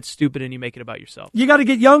something that stupid and you make it about yourself. You got to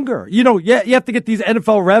get younger. You have to get these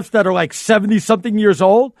NFL refs that are like 70-something years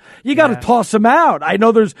old. You got to toss them out. I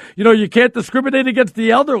know there's, you can't discriminate against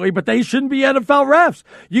the elderly, but they shouldn't be NFL refs.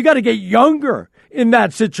 You got to get younger in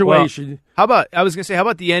that situation. Well, how about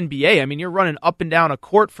the NBA? I mean, you're running up and down a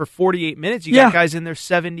court for 48 minutes. You got guys in their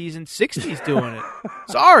 70s and 60s doing it.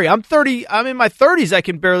 Sorry, I'm 30. I'm in my 30s. I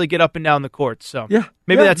can barely get up and down the court. So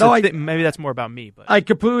maybe that's more about me. But I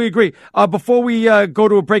completely agree. Before we go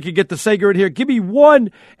to a break and get the Sager in here, give me one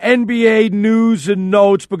NBA news and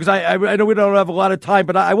notes because I know we don't have a lot of time,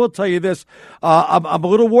 but I will tell you this. I'm a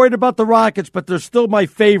little worried about the Rockets, but they're still my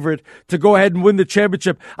favorite to go ahead and win the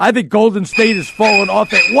championship. I think Golden State has fallen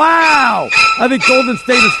off it. Wow! I think Golden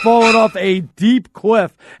State has fallen off a deep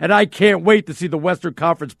cliff, and I can't wait to see the Western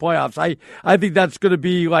Conference playoffs. I think that's going to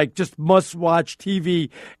be like just must-watch TV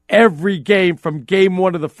every game from game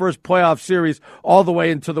 1 of the first playoff series all the way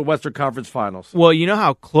into the Western Conference Finals. Well, you know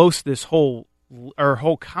how close this whole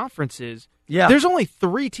conference is. Yeah. There's only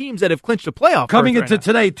 3 teams that have clinched a playoff. Coming into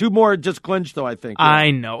today, 2 more just clinched, though, I think. Yeah.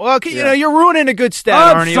 I know. Okay, you're ruining a good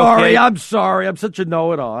stat, Arnie. I'm sorry. I'm such a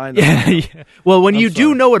know-it-all. I know. Yeah. Well, when you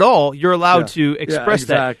do know it all, you're allowed to express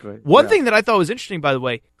exactly. that. One thing that I thought was interesting, by the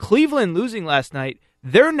way, Cleveland losing last night,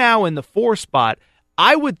 they're now in the 4 spot.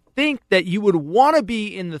 I would think that you would want to be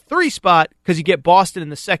in the 3 spot because you get Boston in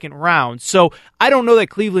the second round. So I don't know that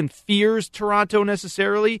Cleveland fears Toronto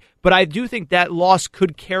necessarily, but I do think that loss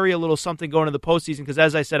could carry a little something going into the postseason because,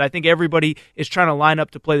 as I said, I think everybody is trying to line up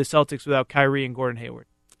to play the Celtics without Kyrie and Gordon Hayward.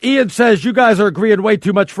 Ian says you guys are agreeing way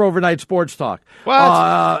too much for overnight sports talk.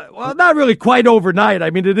 What? Well, not really quite overnight. I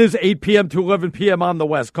mean, it is 8 p.m. to 11 p.m. on the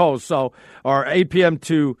West Coast, or 8 p.m.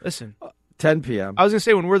 to... Listen. 10 p.m. I was going to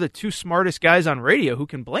say, when we're the 2 smartest guys on radio, who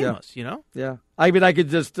can blame us, Yeah. I mean, I could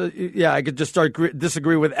just, start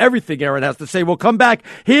disagree with everything Aaron has to say. We'll come back.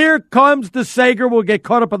 Here comes the Sager. We'll get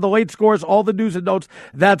caught up on the late scores, all the news and notes.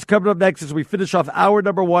 That's coming up next as we finish off hour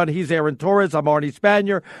number 1. He's Aaron Torres. I'm Arnie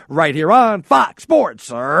Spanier, right here on Fox Sports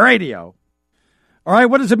Radio. All right,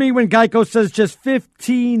 what does it mean when Geico says just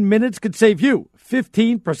 15 minutes could save you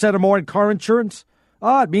 15% or more in car insurance?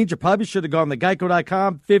 Oh, it means you probably should have gone to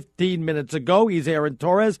Geico.com 15 minutes ago. He's Aaron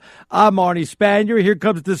Torres. I'm Arnie Spanier. Here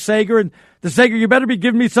comes DeSager. And DeSager, you better be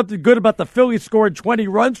giving me something good about the Phillies scoring 20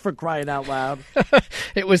 runs for crying out loud.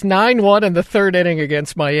 It was 9-1 in the third inning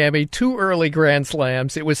against Miami. 2 early grand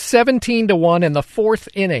slams. It was 17-1 in the fourth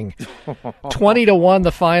inning. 20-1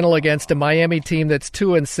 the final against a Miami team that's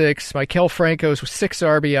 2-6. Maikel Franco's with 6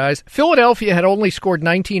 RBIs. Philadelphia had only scored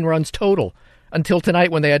 19 runs total until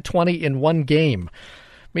tonight when they had 20 in one game.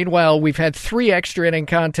 Meanwhile, we've had 3 extra inning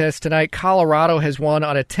contests tonight. Colorado has won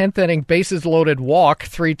on a 10th inning bases loaded walk,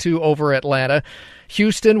 3-2 over Atlanta.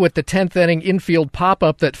 Houston with the 10th inning infield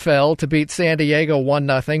pop-up that fell to beat San Diego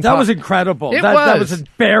 1-0. That was incredible. That was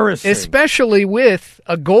embarrassing. Especially with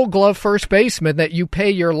a Gold Glove first baseman that you pay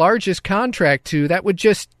your largest contract to. That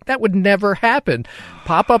would never happen.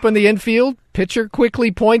 Pop-up in the infield, pitcher quickly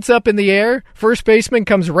points up in the air, first baseman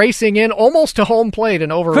comes racing in almost to home plate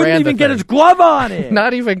and overran Couldn't even get his glove on it.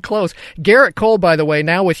 Not even close. Garrett Cole, by the way,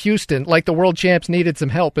 now with Houston, like the world champs needed some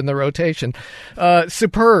help in the rotation.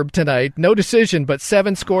 Superb tonight. No decision, but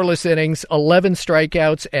 7 scoreless innings, 11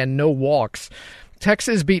 strikeouts, and no walks.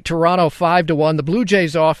 Texas beat Toronto 5-1. The Blue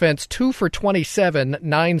Jays offense 2 for 27,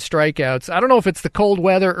 9 strikeouts. I don't know if it's the cold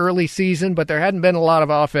weather early season, but there hadn't been a lot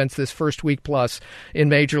of offense this first week plus in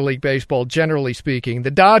Major League Baseball, generally speaking.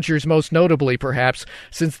 The Dodgers, most notably perhaps,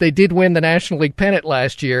 since they did win the National League pennant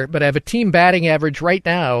last year, but have a team batting average right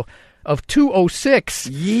now of 206.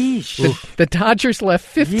 Yeesh. The Dodgers left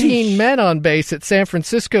 15 men on base at San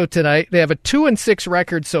Francisco tonight. They have a 2-6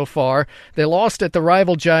 record so far. They lost at the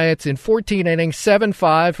rival Giants in 14 innings,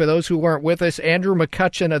 7-5. For those who weren't with us, Andrew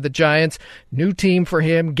McCutchen of the Giants, new team for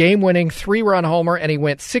him, game-winning 3-run homer, and he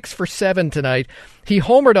went 6 for 7 tonight. He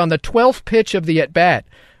homered on the 12th pitch of the at-bat.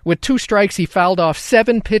 With 2 strikes, he fouled off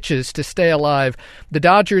 7 pitches to stay alive. The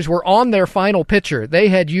Dodgers were on their final pitcher. They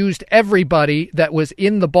had used everybody that was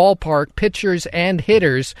in the ballpark, pitchers and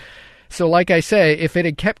hitters. So like I say, if it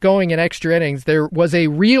had kept going in extra innings, there was a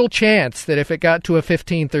real chance that if it got to a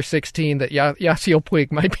 15th or 16th that Yasiel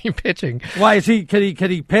Puig might be pitching. Why is he? Can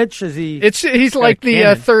he pitch? He's like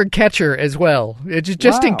the third catcher as well. It's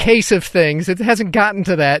just in case of things. It hasn't gotten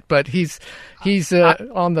to that, but he's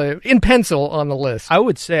in pencil on the list. I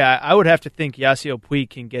would say I would have to think Yasiel Puig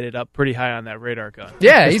can get it up pretty high on that radar gun.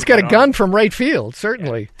 Yeah, he's got a gun from right field,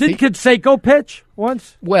 certainly. Yeah. Did Canseco pitch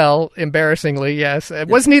once? Well, embarrassingly, yes.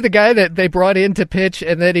 Wasn't he the guy that they brought in to pitch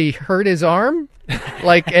and then he hurt his arm?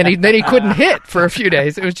 Then he couldn't hit for a few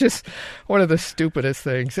days. It was just one of the stupidest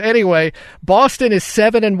things. Anyway, Boston is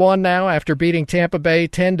 7-1 now after beating Tampa Bay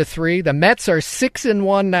 10-3. The Mets are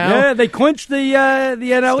 6-1 now. Yeah, they clinched the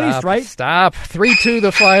NL East, right? Stop. 3-2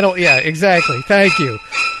 the final. Yeah, exactly. Thank you.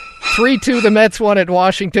 3-2 the Mets won at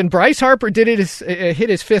Washington. Bryce Harper hit his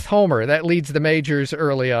 5th homer. That leads the majors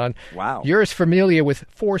early on. Wow. Urias Familia with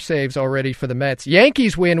 4 saves already for the Mets.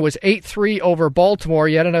 Yankees win was 8-3 over Baltimore.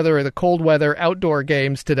 Yet another of the cold weather outdoor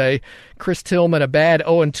games today. Chris Tillman, a bad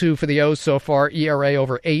 0-2 for the O's so far. ERA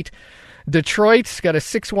over 8. Detroit's got a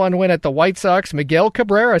 6-1 win at the White Sox. Miguel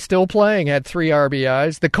Cabrera still playing, had 3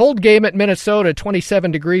 RBIs. The cold game at Minnesota,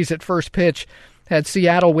 27 degrees at first pitch, had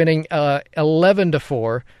Seattle winning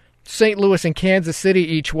 11-4. St. Louis and Kansas City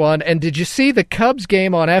each won. And did you see the Cubs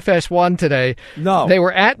game on FS1 today? No. They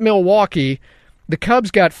were at Milwaukee. The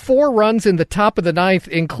Cubs got 4 runs in the top of the 9th,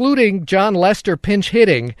 including John Lester pinch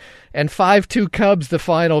hitting, and 5-2 Cubs the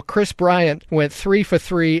final. Chris Bryant went 3 for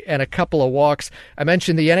 3 and a couple of walks. I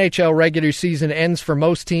mentioned the NHL regular season ends for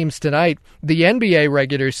most teams tonight. The NBA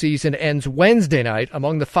regular season ends Wednesday night.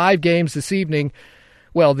 Among the 5 games this evening,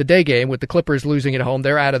 well, the day game with the Clippers losing at home,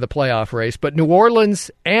 they're out of the playoff race. But New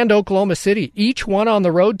Orleans and Oklahoma City, each one on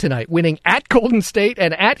the road tonight, winning at Golden State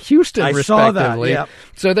and at Houston, respectively. Saw that, yep.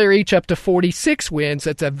 So they're each up to 46 wins.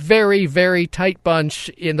 That's a very, very tight bunch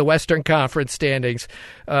in the Western Conference standings.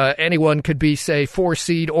 Anyone could be, say, 4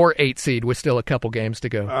 seed or 8 seed with still a couple games to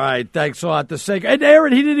go. All right, thanks a lot to say. And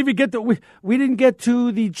Aaron, he didn't even get to. We didn't get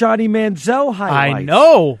to the Johnny Manziel highlights. I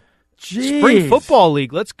know. Jeez. Spring Football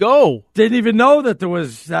League, let's go. Didn't even know that there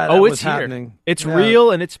was that. Oh, that it's was happening. Here. It's real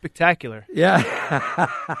and it's spectacular. Yeah.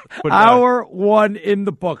 Hour 1 in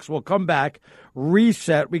the books. We'll come back,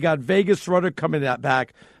 reset. We got Vegas Runner coming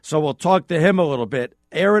back, so we'll talk to him a little bit.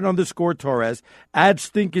 Aaron_Torres,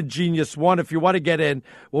 @StinkinGenius1 if you want to get in.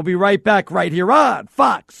 We'll be right back right here on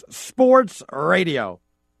Fox Sports Radio.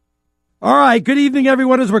 All right, good evening,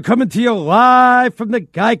 everyone, as we're coming to you live from the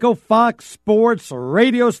Geico Fox Sports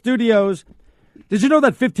Radio studios. Did you know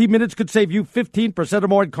that 15 minutes could save you 15% or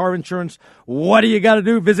more in car insurance? What do you got to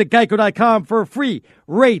do? Visit Geico.com for a free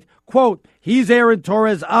rate quote. He's Aaron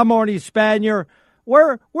Torres. I'm Arnie Spanier.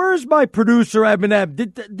 where's my producer, Eminem?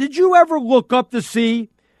 Did you ever look up to see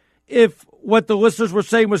if what the listeners were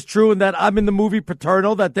saying was true and that I'm in the movie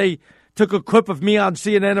Paternal, that they took a clip of me on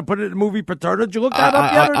CNN and put it in the movie Paternal? Did you look that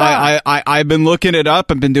up yet or not? I've been looking it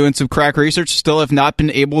up. I've been doing some crack research. Still have not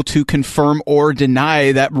been able to confirm or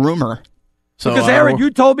deny that rumor. So, because, Aaron,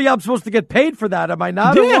 you told me I'm supposed to get paid for that. Am I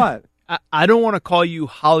not or what? I don't want to call you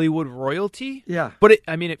Hollywood royalty. Yeah. But,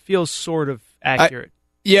 it feels sort of accurate.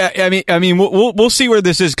 I mean, we'll see where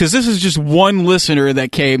this is, because this is just one listener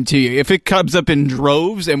that came to you. If it comes up in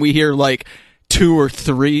droves and we hear like 2 or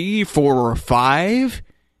 3, 4 or 5,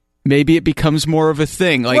 maybe it becomes more of a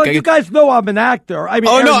thing. Like, well, you guys know I'm an actor. I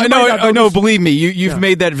mean, no. Believe me, you've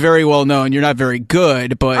made that very well known. You're not very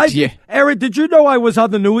good, but yeah. Aaron, did you know I was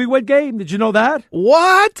on the Newlywed Game? Did you know that?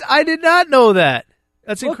 What? I did not know that.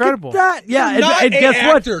 That's Look incredible. At that. Yeah, and guess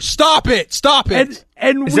actor. what? Stop it.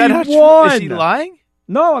 And is we that won. Is he lying?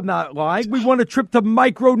 No, I'm not lying. We won a trip to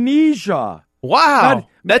Micronesia. Wow.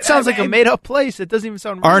 That sounds like a made-up place. It doesn't even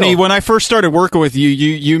sound real. Arnie, when I first started working with you,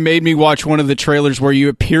 you made me watch one of the trailers where you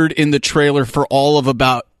appeared in the trailer for all of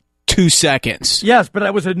about 2 seconds. Yes, but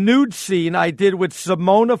that was a nude scene I did with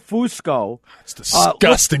Simona Fusco. It's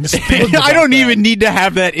disgusting. I don't even need to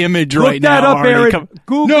have that image right now, Look that up, Arnie. Aaron.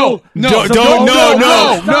 Google.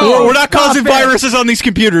 No. We're not causing viruses on these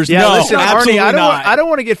computers. Yeah, no, listen, absolutely Arnie, not. I don't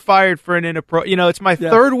want to get fired for an inappropriate. It's my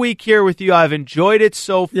third week here with you. I've enjoyed it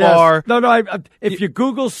so far. No. If you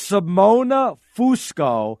Google Simona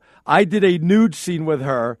Fusco, I did a nude scene with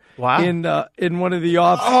her in one of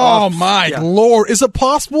the Lord. Is it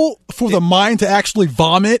possible for the mind to actually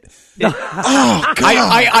vomit? Oh, God.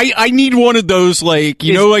 I need one of those, like,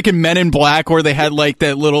 like in Men in Black where they had like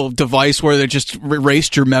that little device where they just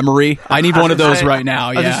erased your memory. I need one of those right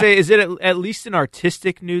now. I was going to say, is it at least an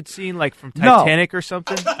artistic nude scene, like from Titanic or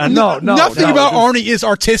something? No. Nothing about Arnie is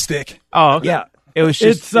artistic. Oh, okay. Yeah. It was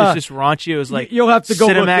just raunchy. It was like you'll have to go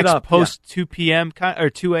Cinemax look it up. post 2 p.m. or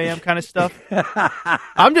 2 a.m. kind of stuff.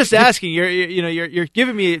 I'm just asking. You're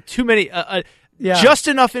giving me too many. Just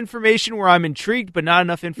enough information where I'm intrigued, but not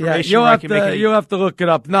enough information where I can make it. You'll have to look it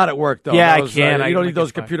up. Not at work though. Yeah, I can. You don't need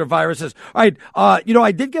those computer viruses. All right.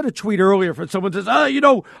 I did get a tweet earlier from someone says,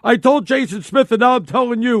 I told Jason Smith, and now I'm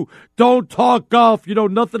telling you, don't talk golf. You know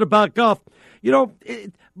nothing about golf.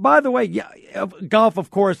 By the way, golf, of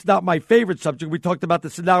course, not my favorite subject. We talked about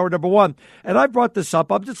this in hour number 1, and I brought this up.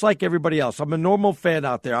 I'm just like everybody else. I'm a normal fan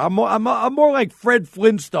out there. I'm more like Fred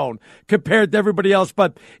Flintstone compared to everybody else.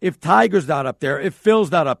 But if Tiger's not up there, if Phil's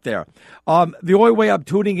not up there, the only way I'm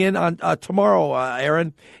tuning in on tomorrow,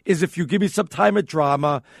 Aaron, is if you give me some time of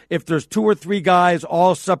drama. If there's 2 or 3 guys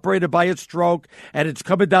all separated by a stroke, and it's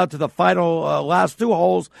coming down to the final last 2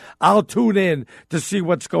 holes, I'll tune in to see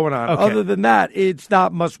what's going on. Okay. Other than that, it's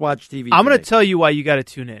not must-watch TV. I'm going to tell you why you got to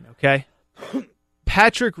tune in, okay?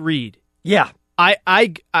 Patrick Reed. Yeah.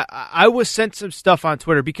 I was sent some stuff on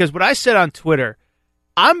Twitter because what I said on Twitter,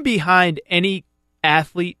 I'm behind any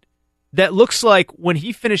athlete that looks like when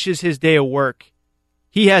he finishes his day of work,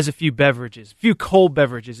 he has a few cold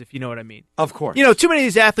beverages, if you know what I mean. Of course. Too many of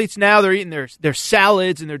these athletes now, they're eating their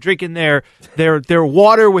salads and they're drinking their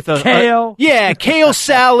water with a kale. Kale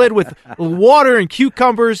salad with water and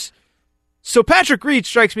cucumbers. So Patrick Reed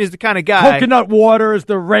strikes me as the kind of guy. Coconut water is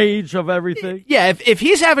the rage of everything. Yeah, if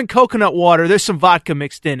he's having coconut water, there's some vodka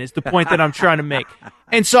mixed in, is the point that I'm trying to make.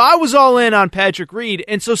 And so I was all in on Patrick Reed,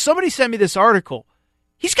 and so somebody sent me this article.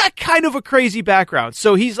 He's got kind of a crazy background.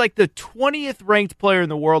 So he's like the 20th ranked player in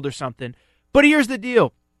the world or something. But here's the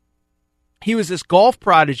deal. He was this golf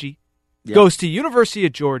prodigy, goes to University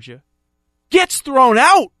of Georgia, gets thrown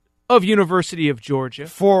out of University of Georgia.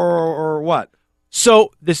 For what?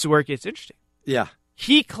 So this is where it gets interesting. Yeah.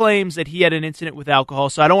 He claims that he had an incident with alcohol,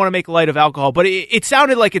 so I don't want to make light of alcohol, but it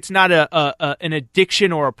sounded like it's not an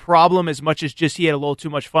addiction or a problem as much as just he had a little too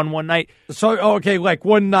much fun one night. So, okay, like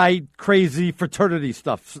one night, crazy fraternity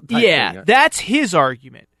stuff. Yeah, that's his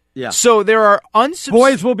argument. Yeah. So there are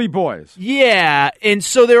boys will be boys. Yeah, and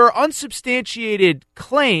so there are unsubstantiated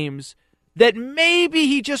claims that maybe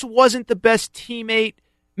he just wasn't the best teammate.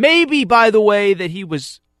 Maybe, by the way, that he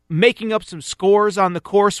was making up some scores on the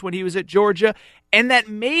course when he was at Georgia, and that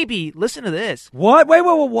maybe, listen to this. What? Wait,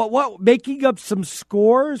 what? Making up some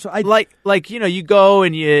scores? You go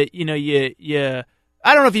and you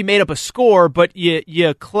I don't know if he made up a score, but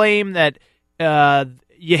you claim that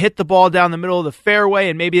you hit the ball down the middle of the fairway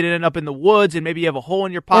and maybe it ended up in the woods and maybe you have a hole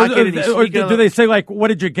in your pocket. Or do they say, like, what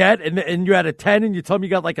did you get? And you had a 10 and you told me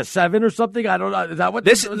you got like a 7 or something? I don't know. Is that what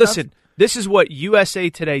listen. This is what USA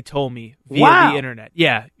Today told me via the internet.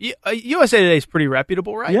 Yeah. USA Today is pretty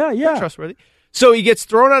reputable, right? Yeah. They're trustworthy. So he gets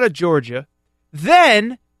thrown out of Georgia.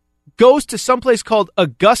 Then goes to someplace called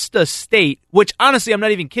Augusta State, which honestly, I'm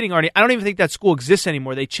not even kidding, Arnie. I don't even think that school exists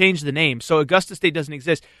anymore. They changed the name, so Augusta State doesn't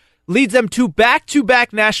exist. Leads them to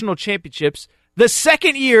back-to-back national championships. The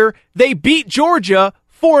second year, they beat Georgia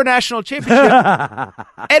for a national championship.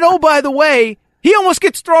 And oh, by the way, he almost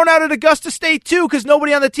gets thrown out at Augusta State, too, because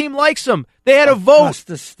nobody on the team likes him. They had a vote.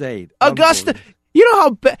 Augusta State. Augusta. You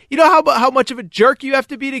know how much of a jerk you have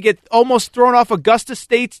to be to get almost thrown off Augusta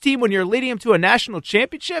State's team when you're leading him to a national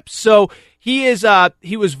championship? So he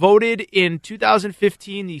was voted in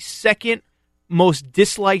 2015 the second most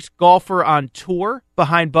disliked golfer on tour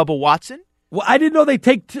behind Bubba Watson. Well, I didn't know they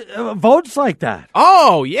take votes like that.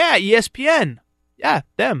 Oh, yeah, ESPN. Yeah,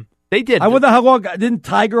 them. They did. I wonder how long. Didn't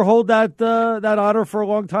Tiger hold that honor for a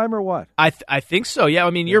long time or what? I think so, yeah. I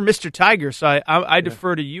mean, you're Mr. Tiger, so I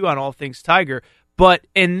defer to you on all things Tiger. But,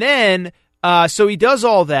 and then, so he does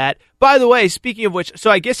all that. By the way, speaking of which,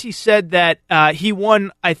 so I guess he said that he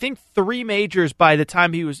won, I think, 3 majors by the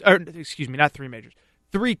time he was, or excuse me, not 3 majors,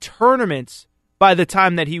 3 tournaments by the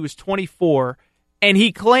time that he was 24. And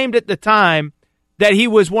he claimed at the time that he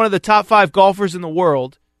was one of the top 5 golfers in the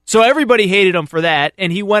world. So everybody hated him for that.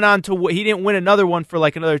 And he went on to, he didn't win another one for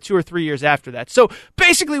like another 2 or 3 years after that. So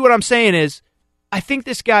basically what I'm saying is, I think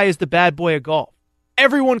this guy is the bad boy of golf.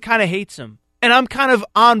 Everyone kind of hates him. And I'm kind of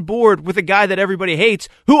on board with a guy that everybody hates,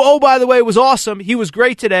 who, oh, by the way, was awesome. He was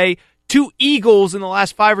great today. 2 eagles in the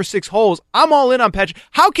last 5 or 6 holes. I'm all in on Patrick.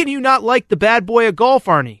 How can you not like the bad boy of golf,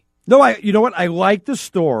 Arnie? No, you know what? I like the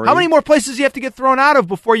story. How many more places do you have to get thrown out of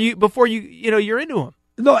before you're into him?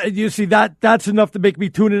 No, you see, that's enough to make me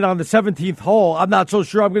tune in on the 17th hole. I'm not so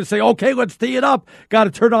sure I'm going to say, okay, let's tee it up. Got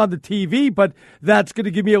to turn on the TV, but that's going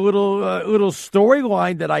to give me a little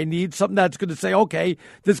storyline that I need, something that's going to say, okay,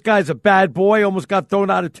 this guy's a bad boy, almost got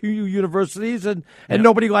thrown out of 2 universities, and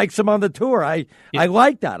nobody likes him on the tour. I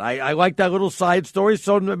like that. I like that little side story,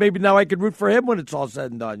 so maybe now I can root for him when it's all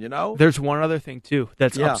said and done, you know? There's one other thing, too,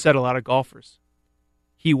 that's upset a lot of golfers.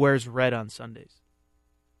 He wears red on Sundays.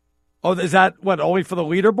 Oh, is that, only for the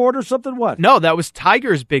leaderboard or something? What? No, that was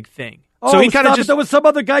Tiger's big thing. Oh, so he kind of just. There was some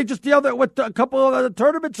other guy just a couple of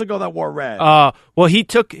tournaments ago that wore red. Well, he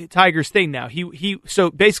took Tiger's thing now. So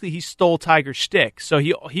basically he stole Tiger's shtick. So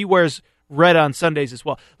he wears red on Sundays as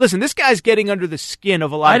well. Listen, this guy's getting under the skin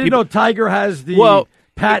of a lot of people. I didn't know Tiger has the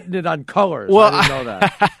patented on colors. Well, I didn't know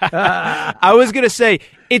that. I was going to say,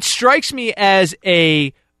 it strikes me as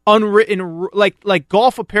a unwritten, like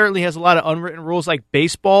golf apparently has a lot of unwritten rules like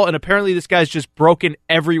baseball, and apparently this guy's just broken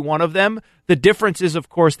every one of them. The difference is, of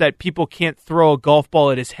course, that people can't throw a golf ball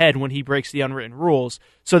at his head when he breaks the unwritten rules,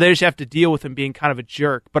 so they just have to deal with him being kind of a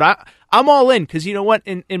jerk. But I'm all in, because you know what?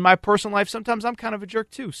 In my personal life, sometimes I'm kind of a jerk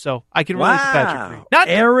too, so I can relate to Patrick Reed. Not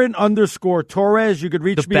Aaron_Torres. You could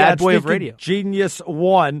reach me bad at boy of radio.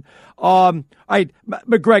 Genius1. All right,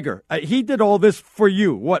 McGregor, he did all this for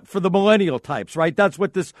you, for the millennial types, right? That's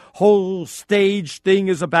what this whole stage thing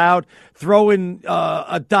is about, throwing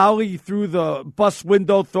a dolly through the bus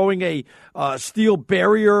window, throwing a steel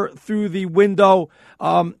barrier through the window.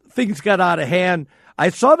 Things got out of hand. I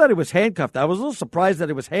saw that it was handcuffed. I was a little surprised that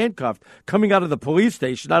it was handcuffed coming out of the police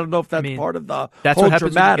station. I don't know if that's part of the whole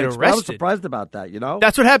dramatics, but I was surprised about that, you know?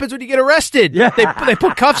 That's what happens when you get arrested. Yeah. They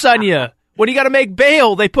put cuffs on you. When you got to make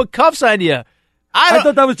bail, they put cuffs on you. I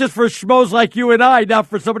thought that was just for schmoes like you and I, not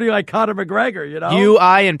for somebody like Conor McGregor, you know? You,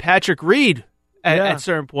 I, and Patrick Reed at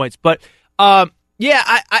certain points. But, I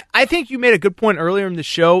think you made a good point earlier in the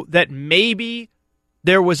show that maybe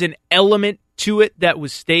there was an element to it that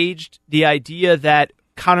was staged. The idea that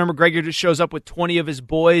Conor McGregor just shows up with 20 of his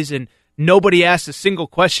boys and nobody asks a single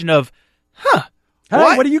question of, hey,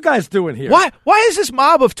 what are you guys doing here? Why is this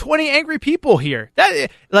mob of 20 angry people here? That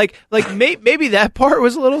maybe that part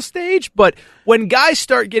was a little staged, but when guys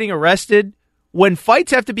start getting arrested, when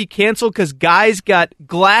fights have to be canceled because guys got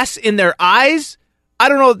glass in their eyes, I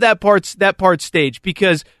don't know if that part's staged,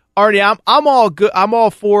 because Arnie, I'm all good. I'm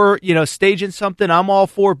all for, staging something. I'm all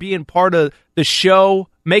for being part of the show,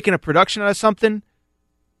 making a production out of something.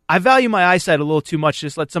 I value my eyesight a little too much to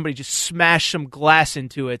just let somebody just smash some glass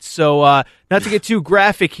into it. So not to get too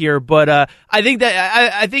graphic here, but I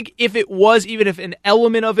think if it was, even if an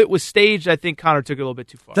element of it was staged, I think Conor took it a little bit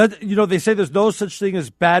too far. They say there's no such thing as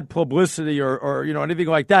bad publicity or anything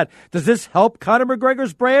like that. Does this help Conor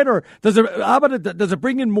McGregor's brand, or does it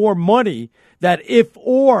bring in more money that if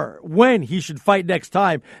or when he should fight next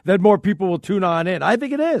time, that more people will tune on in? I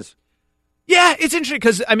think it is. Yeah, it's interesting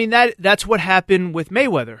because, that's what happened with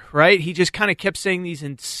Mayweather, right? He just kind of kept saying these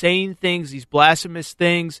insane things, these blasphemous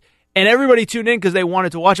things, and everybody tuned in because they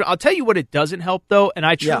wanted to watch it. I'll tell you what it doesn't help, though, and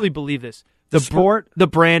I truly believe this. The sport? The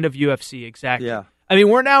brand of UFC, exactly. Yeah.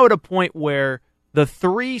 We're now at a point where the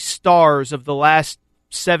 3 stars of the last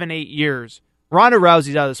 7-8 years, Ronda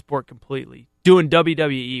Rousey's out of the sport completely, doing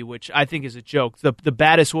WWE, which I think is a joke. The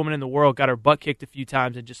baddest woman in the world got her butt kicked a few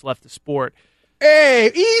times and just left the sport.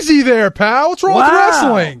 Hey, easy there, pal. What's wrong with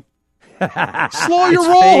wrestling? Slow your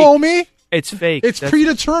roll, fake. homie. It's fake. It's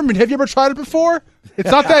predetermined. Have you ever tried it before? It's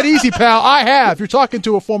not that easy, pal. I have. You're talking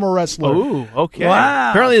to a former wrestler. Ooh, okay.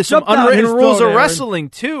 Wow. Apparently there's some Jump down unwritten his rules throat, of Aaron. wrestling,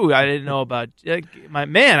 too. I didn't know about.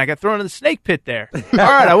 I got thrown in the snake pit there. All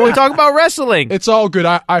right, I won't talk about wrestling. It's all good.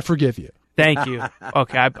 I forgive you. Thank you.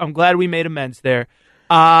 Okay, I'm glad we made amends there.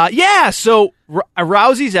 So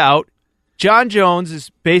Rousey's out. John Jones has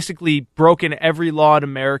basically broken every law in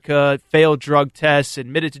America, failed drug tests,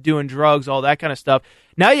 admitted to doing drugs, all that kind of stuff.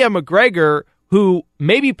 Now you have McGregor, who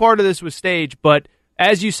maybe part of this was staged, but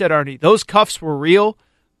as you said, Arnie, those cuffs were real.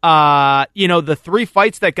 The 3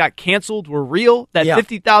 fights that got canceled were real. That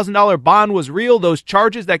 $50,000 bond was real. Those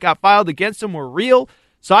charges that got filed against him were real.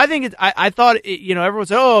 So I think I thought everyone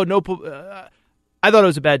said, "Oh no." I thought it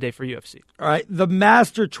was a bad day for UFC. All right. The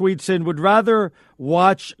Master tweets in, would rather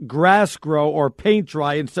watch grass grow or paint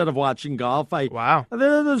dry instead of watching golf. Wow.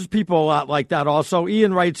 There's people a lot like that also.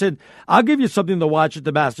 Ian writes in, I'll give you something to watch at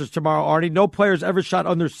the Masters tomorrow, Arnie. No players ever shot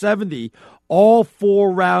under 70 all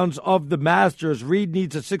 4 rounds of the Masters. Reed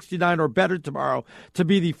needs a 69 or better tomorrow to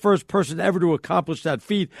be the first person ever to accomplish that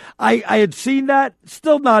feat. I had seen that.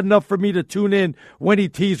 Still not enough for me to tune in when he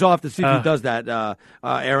tees off to see if he does that,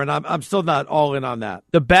 Aaron. I'm still not all in on that.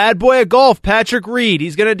 The bad boy of golf, Patrick Reed.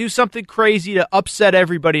 He's going to do something crazy to upset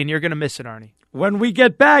everybody, and you're going to miss it, Arnie. When we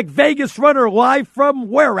get back, Vegas Runner live from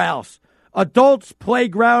Warehouse Adults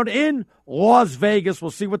Playground in Las Vegas.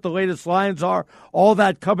 We'll see what the latest lines are. All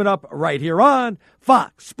that coming up right here on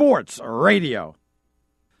Fox Sports Radio.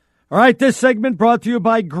 All right, this segment brought to you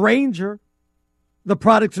by Grainger. The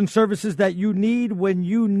products and services that you need when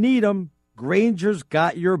you need them. Grainger's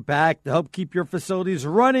got your back to help keep your facilities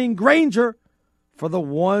running. Grainger, for the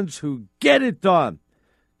ones who get it done.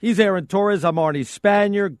 He's Aaron Torres. I'm Arnie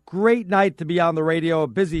Spanier. Great night to be on the radio. A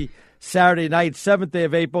busy Saturday night, 7th day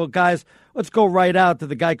of April. Guys, let's go right out to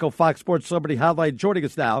the Geico Fox Sports Celebrity Hotline. Joining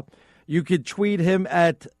us now, you could tweet him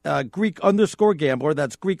at Greek_Gambler.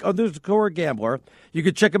 That's Greek_Gambler. You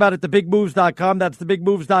can check him out at thebigmoves.com. That's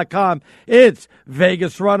thebigmoves.com. It's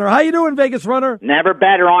Vegas Runner. How you doing, Vegas Runner? Never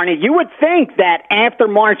better, Arnie. You would think that after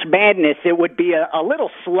March Madness, it would be a little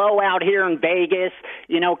slow out here in Vegas,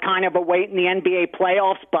 kind of awaiting the NBA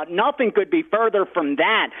playoffs, but nothing could be further from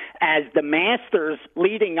that as the Masters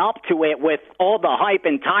leading up to it with all the hype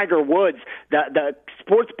and Tiger Woods. The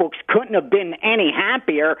sports books couldn't have been any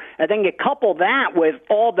happier. And then you couple that with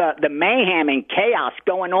all the mayhem and chaos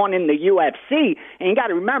going on in the UFC. And you got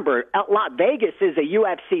to remember, Las Vegas is a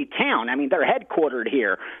UFC town. I mean, they're headquartered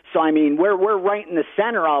here. So, I mean, we're right in the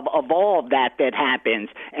center of all of that happens.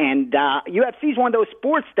 And UFC is one of those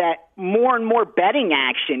sports that more and more betting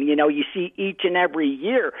action, you see each and every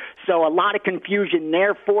year. So a lot of confusion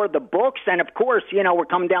there for the books. And, of course, we're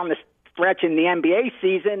coming down the stretch in the NBA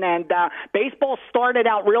season, and baseball started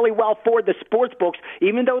out really well for the sports books.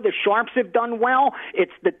 Even though the Sharps have done well,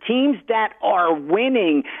 it's the teams that are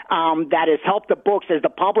winning that has helped the books as the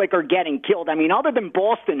public are getting killed. I mean, other than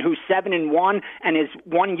Boston, who's 7-1 and has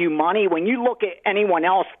won you money, when you look at anyone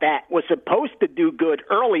else that was supposed to do good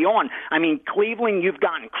early on, I mean, Cleveland, you've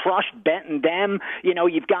gotten crushed betting them.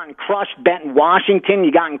 You've gotten crushed betting Washington.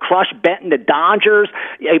 You've gotten crushed betting the Dodgers.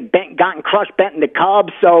 You've gotten crushed betting the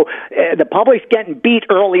Cubs. So the public's getting beat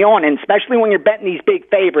early on, and especially when you're betting these big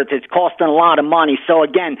favorites, it's costing a lot of money. So,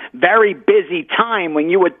 again, very busy time when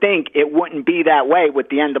you would think it wouldn't be that way with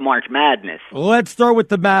the end of March Madness. Let's start with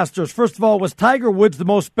the Masters. First of all, was Tiger Woods the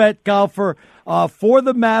most bet golfer for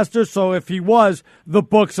the Masters? So if he was, the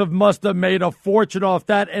books must have made a fortune off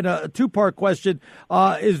that. And a two-part question,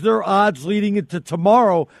 is there odds leading into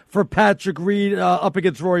tomorrow for Patrick Reed up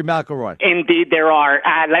against Rory McIlroy? Indeed there are.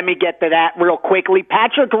 Let me get to that real quickly.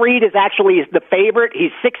 Patrick Reed is actually the favorite.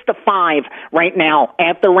 He's 6-5 right now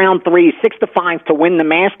after round 3, 6-5 to win the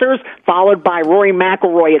Masters, followed by Rory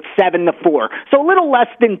McIlroy at 7-4. So a little less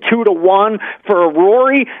than 2-1 for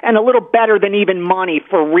Rory and a little better than even money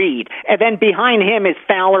for Reed. And then behind him is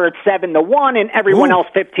Fowler at 7-1 and everyone else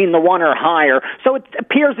 15-1 or higher. So it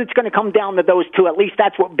appears it's going to come down to those two. At least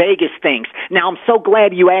that's what Vegas thinks. Now, I'm so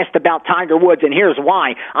glad you asked about Tiger Woods, and here's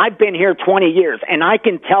why. I've been here 20 years, and I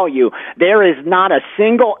can tell you there is not a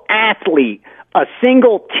single athlete, a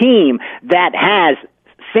single team that has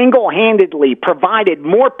single-handedly provided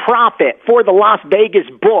more profit for the Las Vegas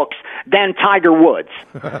books than Tiger Woods.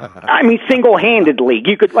 I mean, single-handedly.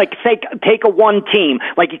 You could, like, say, take a one team.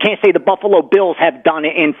 Like, you can't say the Buffalo Bills have done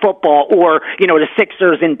it in football or, you know, the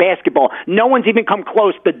Sixers in basketball. No one's even come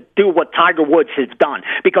close to do what Tiger Woods has done.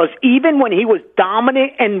 Because even when he was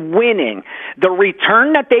dominant and winning, the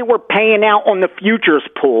return that they were paying out on the futures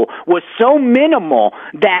pool was so minimal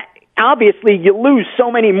that obviously you lose so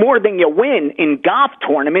many more than you win in golf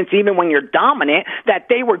tournaments, even when you're dominant, that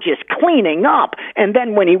they were just cleaning up. And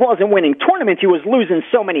then when he wasn't winning tournaments, he was losing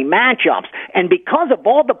so many matchups. And because of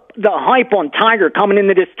all the hype on Tiger coming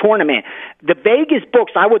into this tournament, the Vegas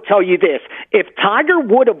books, I would tell you this, if Tiger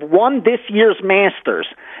would have won this year's Masters,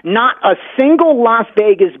 not a single Las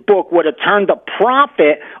Vegas book would have turned a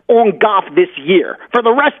profit on golf this year, for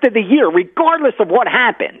the rest of the year, regardless of what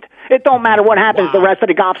happened. It don't matter what happens the rest of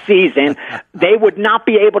the golf season. They would not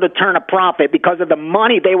be able to turn a profit because of the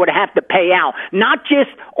money they would have to pay out, not just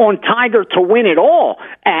on Tiger to win it all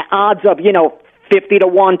at odds of, 50-1,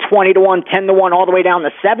 20-1, 10-1, all the way down to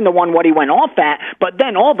 7-1, what he went off at, but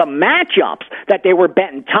then all the matchups that they were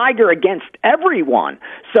betting Tiger against everyone.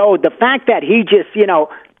 So the fact that he just,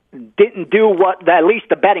 didn't do what at least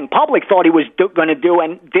the betting public thought he was going to do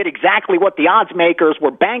and did exactly what the odds makers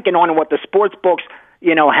were banking on and what the sports books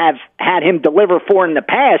have had him deliver for in the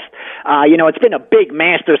past, it's been a big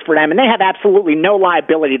Masters for them, and they have absolutely no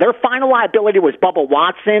liability. Their final liability was Bubba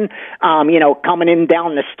Watson, coming in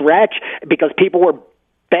down the stretch because people were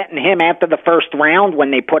betting him after the first round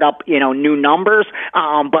when they put up, new numbers.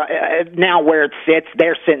 But now where it sits,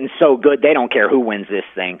 they're sitting so good, they don't care who wins this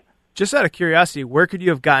thing. Just out of curiosity, where could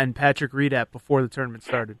you have gotten Patrick Reed at before the tournament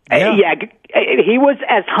started? Yeah, he was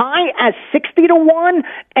as high as 60-1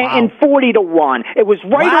 and 40-1. It was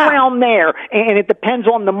right around there, and it depends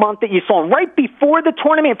on the month that you saw him. Right before the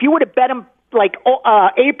tournament, if you would have bet him like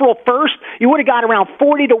April 1st, you would have got around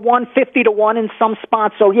 40-1, 50-1 in some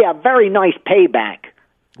spots. So, yeah, very nice payback.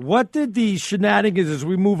 What did the shenanigans, as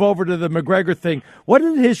we move over to the McGregor thing, what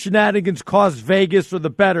did his shenanigans cost Vegas or the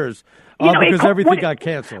bettors? Because everything got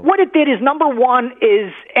canceled. What it did is, number one,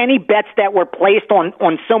 is any bets that were placed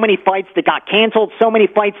on so many fights that got canceled, so many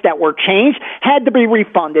fights that were changed, had to be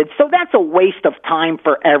refunded. So that's a waste of time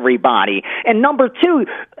for everybody. And number two,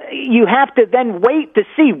 you have to then wait to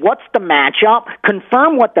see what's the matchup,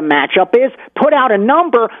 confirm what the matchup is, put out a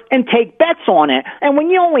number, and take bets on it. And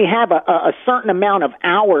when you only have a certain amount of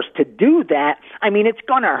hours to do that, I mean, it's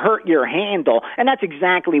going to hurt your handle. And that's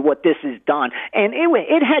exactly what this has done. And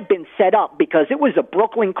it had been set up because it was a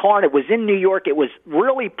Brooklyn card. It was in New York. It was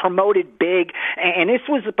really promoted big, and this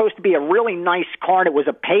was supposed to be a really nice card. It was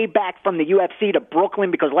a payback from the UFC to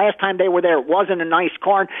Brooklyn because last time they were there, it wasn't a nice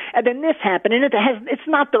card. And then this happened, and it's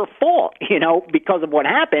not their fault, because of what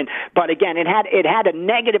happened. But again, it had a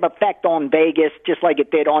negative effect on Vegas, just like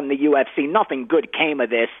it did on the UFC. Nothing good came of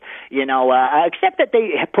this, except that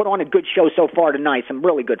they have put on a good show so far tonight. Some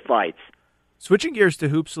really good fights. Switching gears to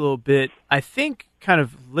hoops a little bit, I think kind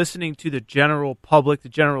of listening to the general public, the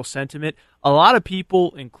general sentiment, a lot of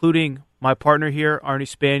people, including my partner here, Arnie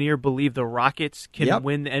Spanier, believe the Rockets can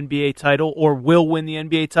win the NBA title or will win the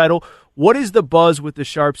NBA title. What is the buzz with the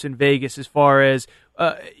Sharps in Vegas as far as,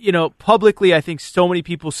 publicly, I think so many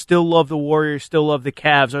people still love the Warriors, still love the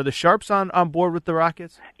Cavs. Are the Sharps on board with the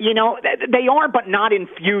Rockets? They are, but not in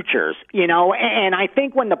futures, and I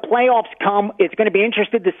think when the playoffs come, it's going to be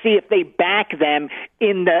interesting to see if they back them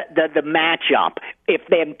in the matchup, if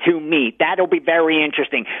them two meet. That'll be very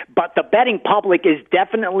interesting. But the betting public is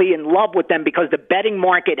definitely in love with them because the betting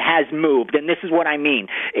market has moved, and this is what I mean.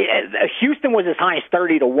 Houston was as high as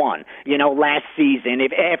 30-1, last season.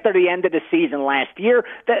 After the end of the season last year,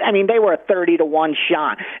 they were a 30-1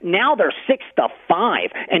 shot. Now they're 6-5.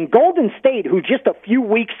 And Golden State, who just a few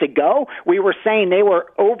weeks ago, we were saying they were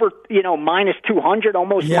over, minus 200,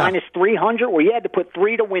 almost minus 300, where you had to put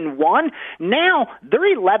 3 to win 1. Now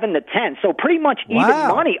they're 11-10. So pretty much even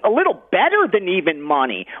money, a little better than even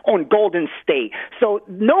money on Golden State. So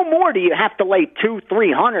no more do you have to lay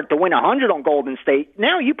 200-300 to win 100 on Golden State.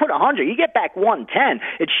 Now you put 100, you get back 110.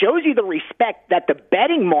 It shows you the respect that the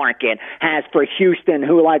betting market has for Houston,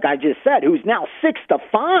 who, like I just said, who's now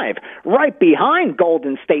 6-5, right behind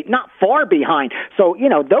Golden State, not far behind. So,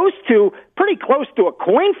 those two pretty close to a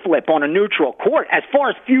coin flip on a neutral court as far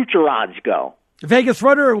as future odds go. Vegas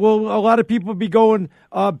runner, will a lot of people be going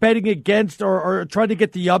betting against or trying to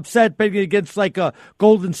get the upset, betting against like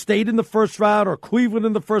Golden State in the first round or Cleveland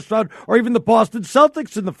in the first round or even the Boston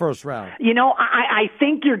Celtics in the first round? I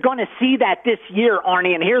think you're going to see that this year,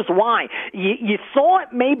 Arnie, and here's why. You saw it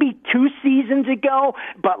maybe 2 seasons ago,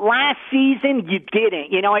 but last season you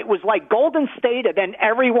didn't. It was like Golden State and then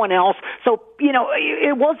everyone else. So,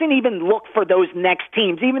 it wasn't even look for those next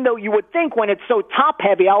teams, even though you would think when it's so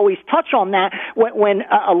top-heavy, I always touch on that, when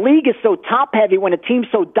a league is so top-heavy, when a team's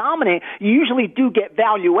so dominant, you usually do get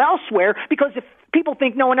value elsewhere because if people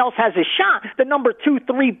think no one else has a shot, the number 2,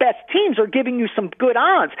 3 best teams are giving you some good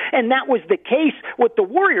odds. And that was the case with the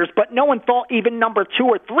Warriors, but no one thought even number 2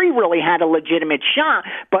 or 3 really had a legitimate shot.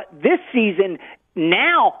 But this season,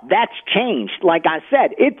 now that's changed. Like I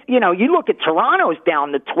said, you look at Toronto's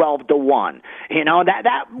down to 12-1.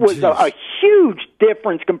 That was a huge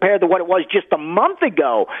difference compared to what it was just a month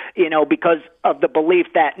ago, because of the belief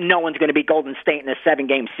that no one's going to be Golden State in a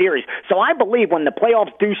 7-game series. So I believe when the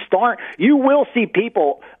playoffs do start, you will see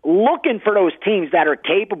people looking for those teams that are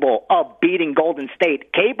capable of beating Golden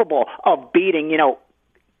State, capable of beating,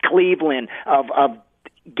 Cleveland, of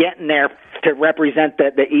getting there to represent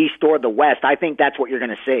the East or the West. I think that's what you're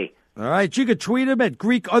going to see. All right, you can tweet him at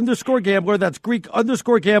Greek_Gambler. That's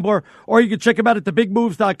Greek_Gambler. Or you can check him out at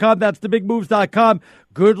thebigmoves.com. That's thebigmoves.com.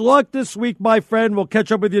 Good luck this week, my friend. We'll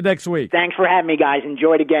catch up with you next week. Thanks for having me, guys.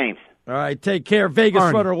 Enjoy the games. All right, take care. Vegas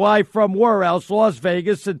Runner live from Warhouse, Las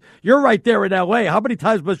Vegas. And you're right there in L.A. How many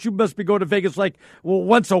times must you be going to Vegas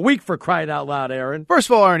once a week for crying out loud, Aaron? First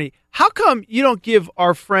of all, Arnie, how come you don't give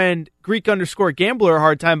our friend Greek_Gambler a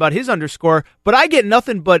hard time about his underscore, but I get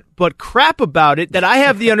nothing but crap about it that I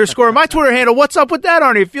have the underscore in my Twitter handle? What's up with that,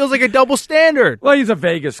 Arnie? It feels like a double standard. Well, he's a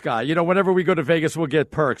Vegas guy. Whenever we go to Vegas, we'll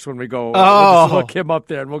get perks when we go. Oh. We'll just look him up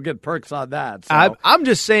there, and we'll get perks on that. So. I'm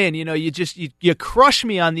just saying, you crush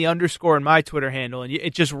me on the underscore in my Twitter handle, and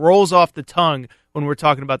it just rolls off the tongue when we're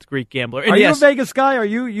talking about the Greek Gambler. And are you a Vegas guy? Are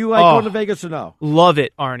you like going to Vegas or no? Love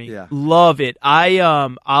it, Arnie. Yeah. Love it.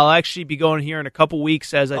 I'll actually be going here in a couple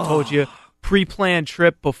weeks, as I told you, pre-planned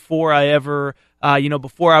trip before I ever,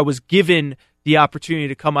 before I was given the opportunity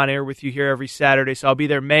to come on air with you here every Saturday. So I'll be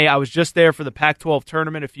there May. I was just there for the Pac-12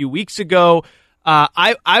 tournament a few weeks ago.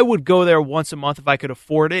 I would go there once a month if I could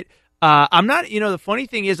afford it. I'm not, the funny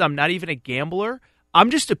thing is I'm not even a gambler. I'm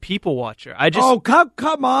just a people watcher.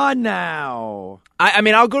 Come on now.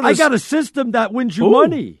 I'll go to I got a system that wins you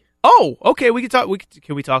money. Oh, okay. We can talk.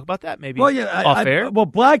 Can we talk about that? Maybe. Well, yeah. Off air. Well,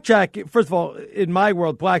 blackjack. First of all, in my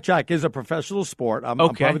world, blackjack is a professional sport. I'm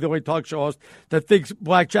probably the only talk show host that thinks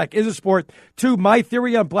blackjack is a sport. 2, my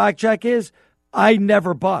theory on blackjack is I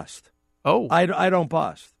never bust. Oh, I don't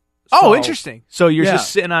bust. So, interesting. So you're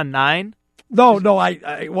just sitting on 9? No.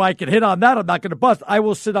 I can hit on that. I'm not going to bust. I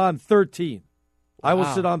will sit on 13. I will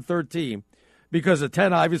sit on 13 because a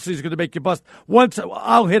 10 obviously is going to make you bust. Once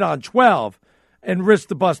I'll hit on 12 and risk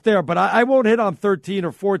the bust there, but I won't hit on 13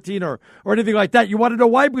 or 14 or anything like that. You want to know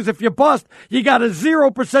why? Because if you bust, you got a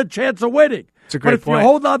 0% chance of winning. It's a great point. But if you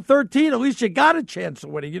hold on 13, at least you got a chance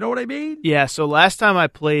of winning. You know what I mean? Yeah, so last time I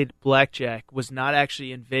played blackjack was not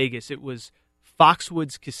actually in Vegas. It was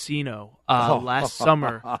Foxwoods Casino last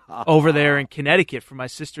summer over there in Connecticut for my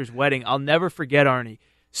sister's wedding. I'll never forget, Arnie.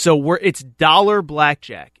 So it's dollar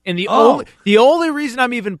blackjack. And the only reason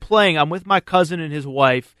I'm even playing, I'm with my cousin and his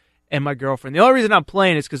wife and my girlfriend. The only reason I'm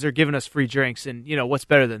playing is because they're giving us free drinks, and what's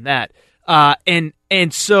better than that?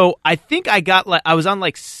 And so I think I was on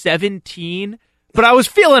 17, but I was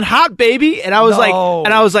feeling hot, baby, and I was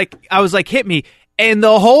like, hit me. And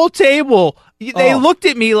the whole table, they looked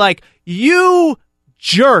at me like, you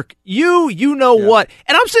jerk, you know what?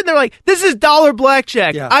 And I'm sitting there like, this is dollar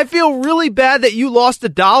blackjack. Yeah. I feel really bad that you lost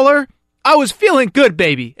 $1. I was feeling good,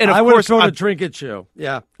 baby. And I would have thrown a drink at you.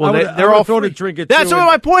 Yeah. Well, they're all thrown free. A drink at That's you. what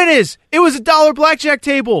my point is. It was $1 blackjack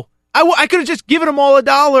table. I could have just given them all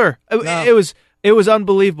 $1. No. It was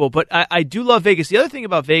unbelievable. But I do love Vegas. The other thing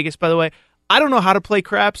about Vegas, by the way, I don't know how to play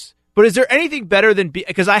craps, but is there anything better than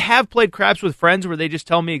because I have played craps with friends where they just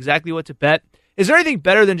tell me exactly what to bet. Is there anything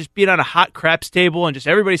better than just being on a hot craps table and just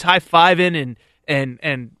everybody's high-fiving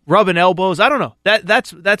and rubbing elbows? I don't know.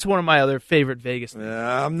 That's one of my other favorite Vegas things.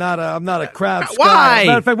 Yeah, I'm not a craps Why? guy.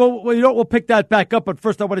 Matter of fact, we'll pick that back up. But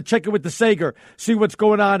first, I want to check in with the Sager, see what's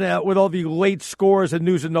going on with all the late scores and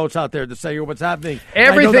news and notes out there. The Sager, what's happening?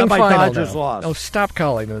 Everything's final Dodgers now. lost. Oh, stop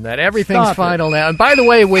calling them that. Everything's final now. And by the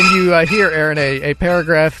way, when you hear, Aaron, a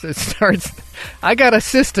paragraph that starts, I got a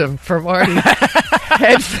system from Artie.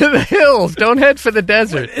 Heads to the hills. hills. Don't head for the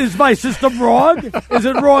desert. Is my system wrong? Is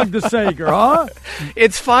it wrong, DeSager, huh?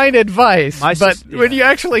 It's fine advice, when you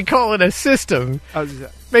actually call it a system,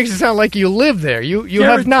 makes it sound like you live there. You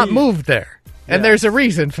have not moved there. And there's a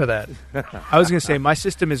reason for that. I was going to say, my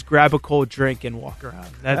system is grab a cold drink and walk around.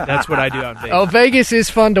 That's what I do on Vegas. Oh, Vegas is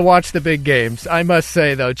fun to watch the big games, I must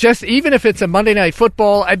say, though. Just even if it's a Monday Night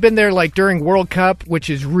Football, I've been there like during World Cup, which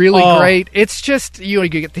is really great. It's just, you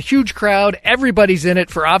get the huge crowd. Everybody's in it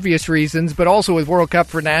for obvious reasons, but also with World Cup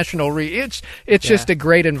for national it's just a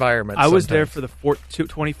great environment. I was there for the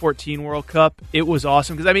 2014 World Cup. It was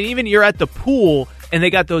awesome because, even you're at the pool and they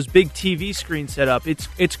got those big TV screens set up.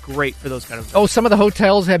 It's great for those kind of Oh, some of the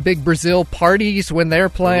hotels have big Brazil parties when they're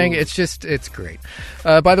playing. Ooh. It's great.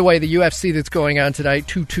 By the way, the UFC that's going on tonight,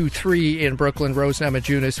 223 in Brooklyn, Rose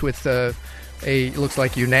Namajunas with looks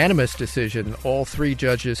like unanimous decision. All three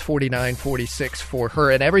judges, 49-46 for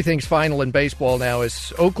her. And everything's final in baseball now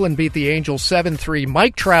as Oakland beat the Angels 7-3.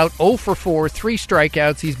 Mike Trout, 0 for 4, 3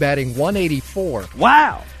 strikeouts. He's batting 184.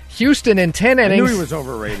 Wow. Houston in 10 innings. I knew he was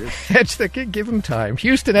overrated. Give him time.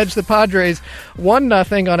 Houston edged the Padres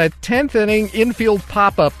 1-0 on a 10th inning infield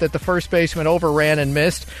pop-up that the first baseman overran and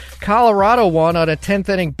missed. Colorado won on a 10th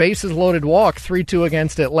inning bases-loaded walk 3-2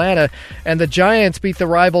 against Atlanta. And the Giants beat the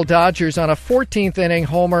rival Dodgers on a 14th inning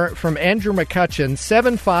homer from Andrew McCutchen.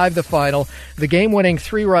 7-5 the final. The game-winning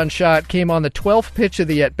 3-run shot came on the 12th pitch of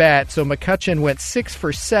the at-bat, so McCutchen went 6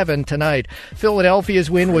 for 7 tonight.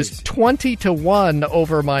 Philadelphia's win was 20-1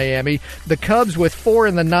 over Miami. The Cubs with 4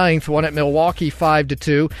 in the 9th won at Milwaukee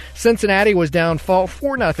 5-2. Cincinnati was down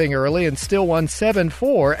 4-0 early and still won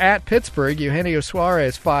 7-4 at Pittsburgh. Eugenio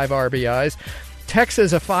Suarez 5 RBIs.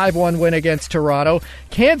 Texas a 5-1 win against Toronto.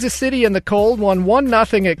 Kansas City in the cold won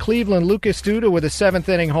 1-0 at Cleveland. Lucas Duda with a 7th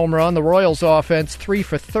inning home run. The Royals offense 3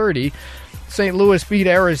 for 30. St. Louis beat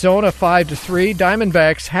Arizona 5-3.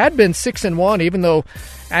 Diamondbacks had been 6-1, even though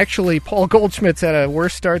actually Paul Goldschmidt's had a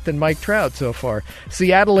worse start than Mike Trout so far.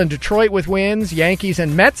 Seattle and Detroit with wins. Yankees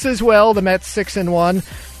and Mets as well. The Mets 6-1.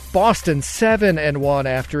 Boston 7-1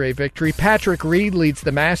 after a victory. Patrick Reed leads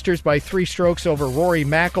the Masters by 3 strokes over Rory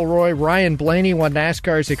McIlroy. Ryan Blaney won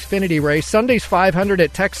NASCAR's Xfinity race. Sunday's 500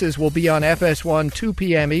 at Texas will be on FS1 2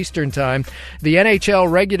 p.m. Eastern Time. The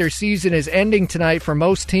NHL regular season is ending tonight for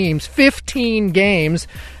most teams. 15 games,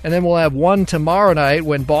 and then we'll have one tomorrow night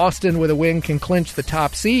when Boston with a win can clinch the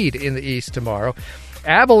top seed in the East tomorrow.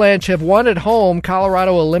 Avalanche have won at home.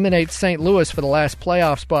 Colorado eliminates St. Louis for the last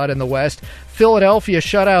playoff spot in the West. Philadelphia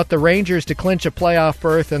shut out the Rangers to clinch a playoff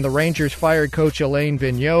berth, and the Rangers fired coach Alain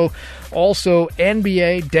Vigneault. Also,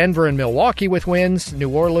 NBA, Denver and Milwaukee with wins, New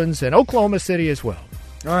Orleans and Oklahoma City as well.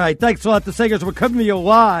 All right, thanks a lot, the Sagers. We're coming to you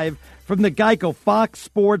live from the Geico Fox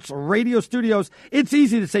Sports Radio Studios. It's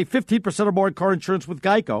easy to save 15% or more in car insurance with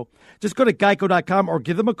Geico. Just go to geico.com or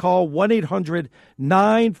give them a call,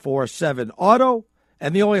 1-800-947-AUTO.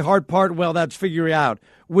 And the only hard part, well, that's figuring out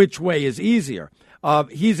which way is easier.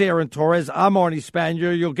 He's Aaron Torres. I'm Arnie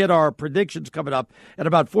Spanier. You'll get our predictions coming up at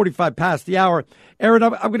about 45 past the hour. Aaron,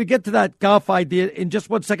 I'm going to get to that golf idea in just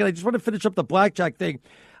 1 second. I just want to finish up the blackjack thing.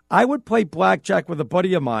 I would play blackjack with a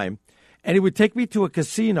buddy of mine, and he would take me to a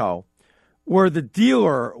casino where the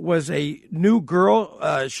dealer was a new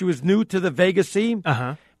girl. She was new to the Vegas scene,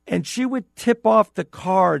 and she would tip off the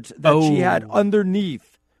cards that she had underneath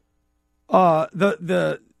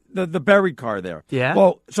the berry car there. Yeah.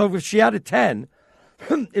 Well, so if she had a 10,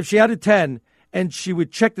 and she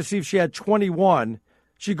would check to see if she had 21,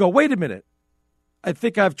 she'd go, wait a minute, I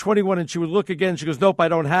think I have 21, and she would look again. She goes, nope, I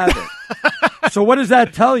don't have it. So what does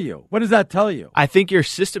that tell you? I think your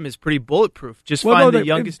system is pretty bulletproof. Just find the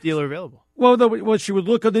youngest dealer available. Well, she would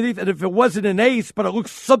look underneath, and if it wasn't an ace, but it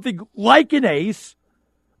looks something like an ace,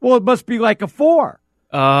 well, it must be like a 4.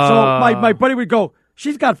 So my buddy would go,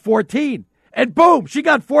 she's got 14. And boom, she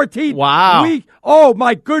got 14. Wow. Oh,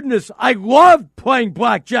 my goodness. I loved playing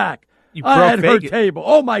blackjack at Vegas. her table.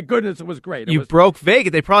 Oh, my goodness. It was great. You broke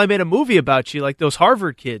Vegas. They probably made a movie about you, like those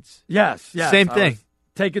Harvard kids. Yes. Same thing.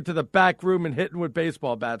 Taken to the back room and hitting with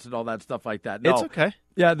baseball bats and all that stuff like that. No. It's okay.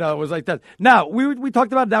 Yeah, no, it was like that. Now, we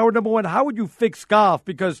talked about in hour number 1, how would you fix golf?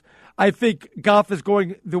 Because I think golf is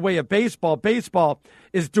going the way of baseball. Baseball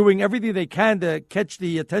is doing everything they can to catch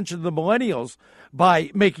the attention of the millennials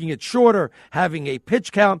by making it shorter, having a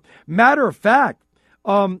pitch count. Matter of fact,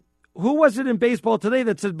 who was it in baseball today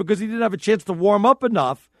that said because he didn't have a chance to warm up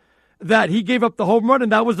enough that he gave up the home run,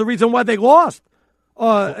 and that was the reason why they lost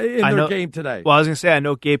in their game today? Well, I was going to say, I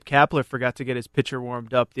know Gabe Kapler forgot to get his pitcher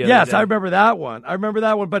warmed up the other day. Yes, I remember that one.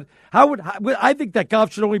 But I think that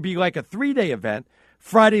golf should only be like a 3-day event,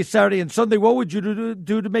 Friday, Saturday, and Sunday. What would you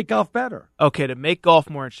do to make golf better? Okay, to make golf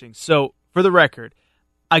more interesting. So, for the record,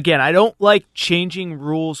 Again, I don't like changing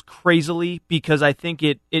rules crazily because I think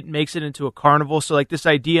it makes it into a carnival. So like this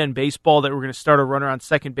idea in baseball that we're going to start a runner on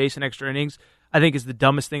second base in extra innings, I think is the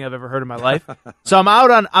dumbest thing I've ever heard in my life. So I'm out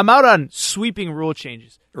on sweeping rule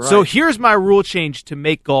changes. Right. So here's my rule change to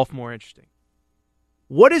make golf more interesting.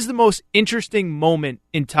 What is the most interesting moment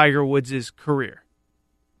in Tiger Woods' career?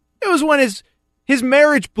 It was when his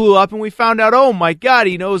marriage blew up and we found out, oh my God,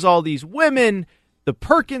 he knows all these women, the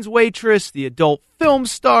Perkins waitress, the adult film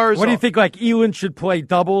stars. What do you think, like Elin should play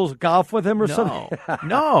doubles golf with him or something?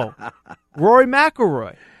 No. Rory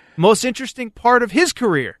McIlroy. Most interesting part of his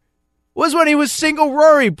career was when he was single.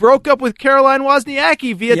 Rory broke up with Caroline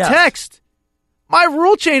Wozniacki via text. My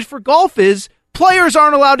rule change for golf is players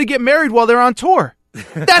aren't allowed to get married while they're on tour.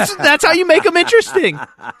 That's how you make them interesting.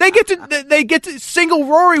 They get to single.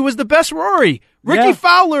 Rory was the best Rory. Ricky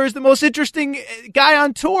Fowler is the most interesting guy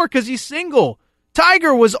on tour because he's single.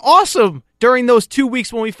 Tiger was awesome during those 2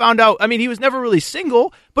 weeks when we found out. I mean, he was never really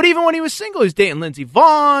single, but even when he was single, he was dating Lindsey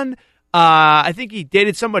Vonn. I think he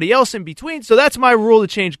dated somebody else in between. So that's my rule to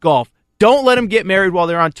change golf. Don't let them get married while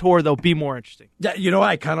they're on tour. They'll be more interesting. Yeah, you know,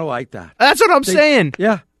 I kind of like that. That's what I'm saying.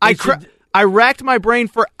 Yeah. I racked my brain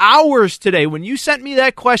for hours today. When you sent me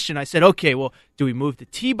that question, I said, okay, well, do we move the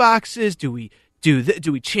tee boxes? Do we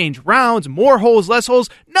change rounds? More holes, less holes?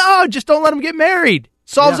 No, just don't let them get married.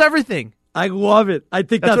 Solves everything. I love it. I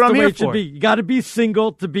think that's what the way it should for. be. You got to be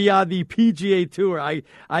single to be on the PGA Tour.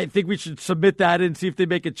 I think we should submit that and see if they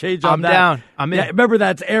make a change on that. I'm down. I'm in. Yeah, remember,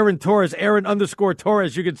 that's Aaron Torres,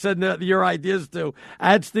 Aaron_Torres. You can send your ideas to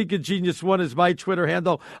 @StinkingGenius1 is my Twitter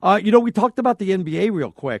handle. We talked about the NBA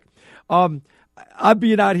real quick. I'm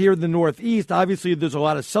being out here in the Northeast. Obviously, there's a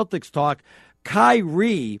lot of Celtics talk.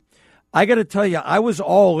 Kyrie, I got to tell you, I was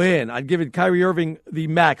all in on giving Kyrie Irving the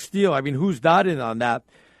max deal. I mean, who's not in on that?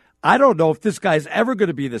 I don't know if this guy's ever going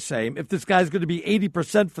to be the same, if this guy's going to be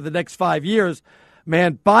 80% for the next 5 years.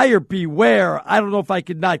 Man, buyer beware. I don't know if I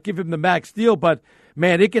could not give him the max deal, but,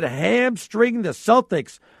 man, it could hamstring the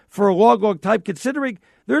Celtics for a long, long time, considering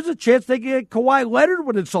there's a chance they can get Kawhi Leonard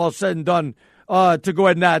when it's all said and done to go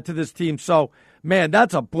ahead and add to this team. So, man,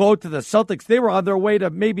 that's a blow to the Celtics. They were on their way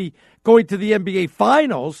to maybe going to the NBA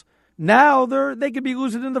Finals. Now they could be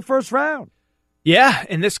losing in the first round. Yeah,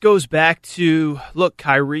 and this goes back to, look,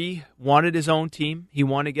 Kyrie wanted his own team. He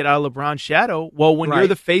wanted to get out of LeBron's shadow. Well, when you're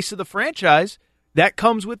the face of the franchise, that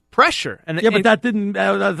comes with pressure. And but that's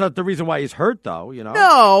not the reason why he's hurt, though. You know.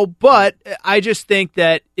 No, but I just think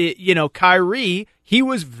that, Kyrie, he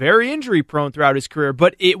was very injury prone throughout his career,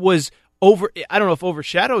 but it was I don't know if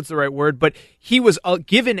overshadowed is the right word, but he was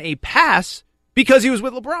given a pass because he was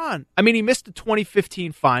with LeBron. I mean, he missed the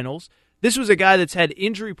 2015 finals. This was a guy that's had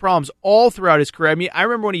injury problems all throughout his career. I mean, I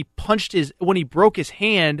remember when he broke his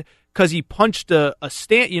hand because he punched a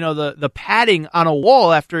stand, the padding on a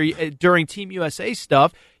wall during Team USA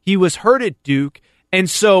stuff. He was hurt at Duke, and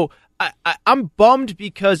so I'm bummed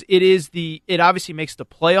because it obviously makes the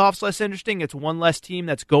playoffs less interesting. It's one less team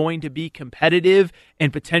that's going to be competitive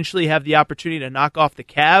and potentially have the opportunity to knock off the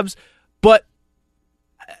Cavs. But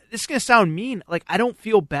this is going to sound mean. Like, I don't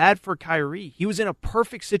feel bad for Kyrie. He was in a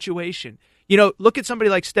perfect situation. Look at somebody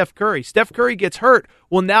like Steph Curry. Steph Curry gets hurt.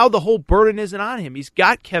 Well, now the whole burden isn't on him. He's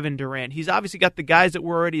got Kevin Durant. He's obviously got the guys that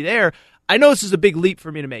were already there. I know this is a big leap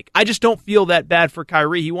for me to make. I just don't feel that bad for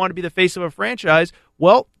Kyrie. He wanted to be the face of a franchise.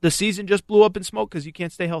 Well, the season just blew up in smoke because you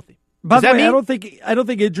can't stay healthy. By the way, I don't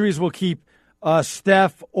think injuries will keep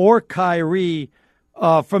Steph or Kyrie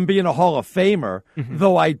from being a Hall of Famer,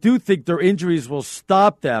 though I do think their injuries will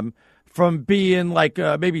stop them from being like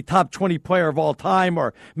maybe top 20 player of all time,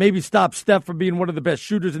 or maybe stop Steph from being one of the best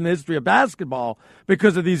shooters in the history of basketball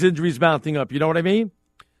because of these injuries mounting up. You know what I mean?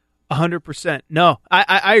 100%. No,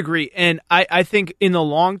 I agree. And I think in the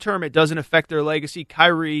long term, it doesn't affect their legacy.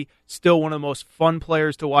 Kyrie, still one of the most fun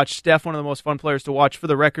players to watch. Steph, one of the most fun players to watch. For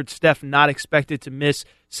the record, Steph not expected to miss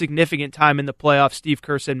significant time in the playoffs. Steve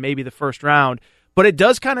Kerr said maybe the first round. But it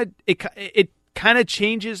does it kind of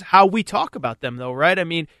changes how we talk about them, though, right? I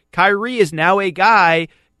mean, Kyrie is now a guy,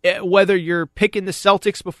 whether you're picking the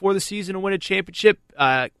Celtics before the season to win a championship,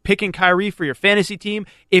 picking Kyrie for your fantasy team,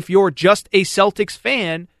 if you're just a Celtics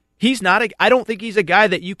fan, I don't think he's a guy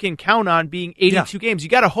that you can count on being 82 games. You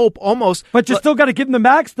got to hope almost. But you still got to give him the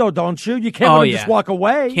max, though, don't you? You can't let him just walk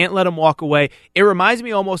away. Can't let him walk away. It reminds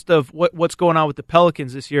me almost of what's going on with the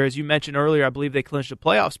Pelicans this year. As you mentioned earlier, I believe they clinched a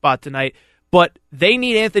playoff spot tonight. But they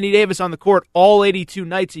need Anthony Davis on the court all 82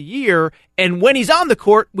 nights a year. And when he's on the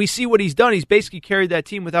court, we see what he's done. He's basically carried that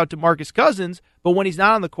team without DeMarcus Cousins. But when he's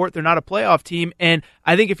not on the court, they're not a playoff team. And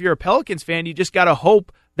I think if you're a Pelicans fan, you just got to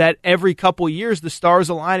hope that every couple years the stars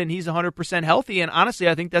align and he's 100% healthy. And honestly,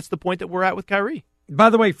 I think that's the point that we're at with Kyrie. By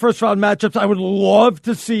the way, first-round matchups, I would love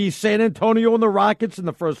to see San Antonio and the Rockets in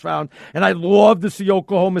the first round, and I'd love to see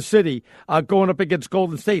Oklahoma City going up against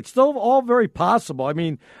Golden State. Still all very possible. I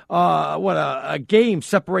mean, a game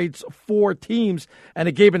separates 4 teams, and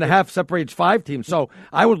a game and a half separates 5 teams. So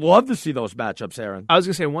I would love to see those matchups, Aaron. I was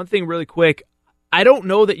going to say one thing really quick. I don't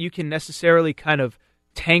know that you can necessarily kind of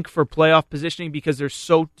tank for playoff positioning because there's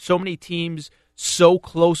so many teams so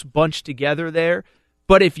close bunched together there.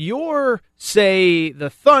 But if you're, say, the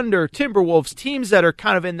Thunder, Timberwolves, teams that are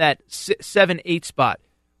kind of in that 7-8 spot,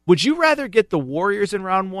 would you rather get the Warriors in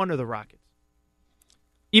round 1 or the Rockets?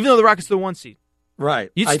 Even though the Rockets are the 1 seed.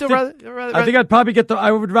 Right. You'd still rather I think I'd probably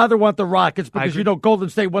I would rather want the Rockets because, Golden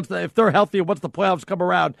State, if they're healthy and once the playoffs come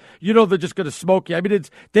around, they're just going to smoke you. I mean,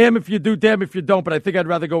 it's damn if you do, damn if you don't, but I think I'd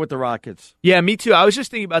rather go with the Rockets. Yeah, me too. I was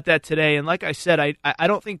just thinking about that today, and like I said, I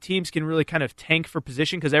don't think teams can really kind of tank for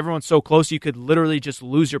position because everyone's so close you could literally just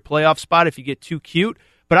lose your playoff spot if you get too cute.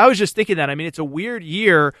 But I was just thinking that. I mean, it's a weird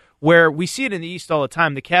year where we see it in the East all the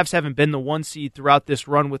time. The Cavs haven't been the 1 seed throughout this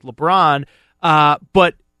run with LeBron,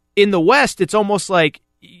 but in the West, it's almost like,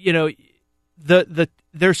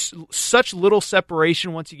 there's such little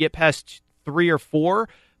separation once you get past 3 or 4,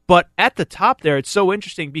 but at the top there, it's so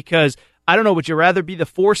interesting because I don't know, would you rather be the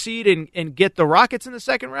 4 seed and get the Rockets in the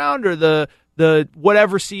second round or the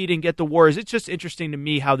whatever seed and get the Warriors? It's just interesting to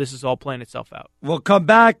me how this is all playing itself out. We'll come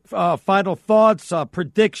back, final thoughts,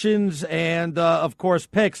 predictions, and, of course,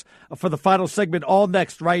 picks for the final segment all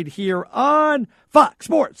next right here on Fox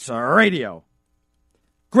Sports Radio.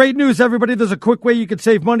 Great news, everybody. There's a quick way you can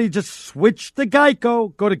save money. Just switch to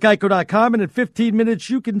Geico. Go to geico.com, and in 15 minutes,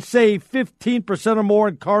 you can save 15% or more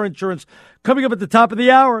in car insurance. Coming up at the top of the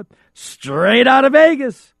hour, straight out of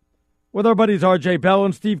Vegas, with our buddies R.J. Bell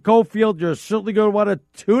and Steve Cofield. You're certainly going to want to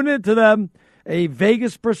tune into them. A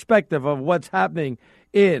Vegas perspective of what's happening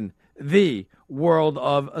in the world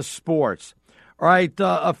of sports. All right,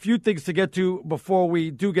 a few things to get to before we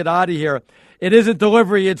do get out of here. It isn't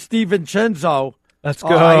delivery. It's Steve Vincenzo. Let's go.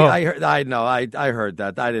 I know. I heard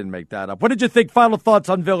that. I didn't make that up. What did you think? Final thoughts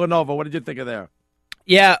on Villanova. What did you think of there?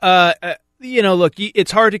 Yeah, look,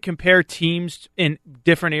 it's hard to compare teams in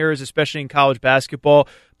different eras, especially in college basketball,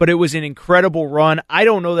 but it was an incredible run. I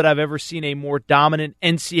don't know that I've ever seen a more dominant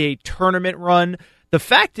NCAA tournament run. The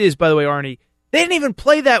fact is, by the way, Arnie, they didn't even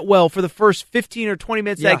play that well for the first 15 or 20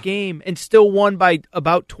 minutes of that game and still won by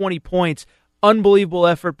about 20 points. Unbelievable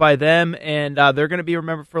effort by them, and they're going to be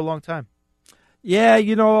remembered for a long time. Yeah,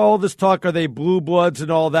 all this talk, are they blue bloods and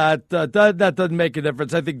all that? That doesn't make a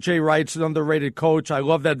difference. I think Jay Wright's an underrated coach. I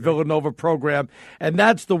love that Villanova program, and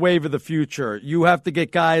that's the wave of the future. You have to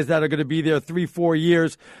get guys that are going to be there 3-4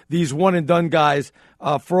 years, these one-and-done guys.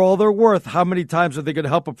 For all they're worth, how many times are they going to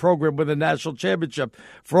help a program win a national championship?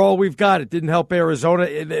 For all we've got, it didn't help Arizona.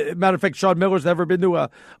 Matter of fact, Sean Miller's never been to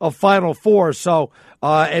a Final Four. So,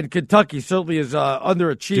 and Kentucky certainly is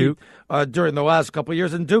underachieved during the last couple of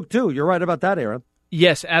years, and Duke too. You're right about that, Aaron.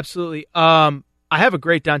 Yes, absolutely. I have a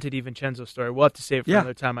great Dante DiVincenzo story. We'll have to save it for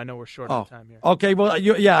another time. I know we're short on time here. Okay, well,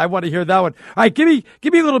 I want to hear that one. All right, give me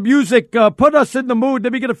a little music. Put us in the mood.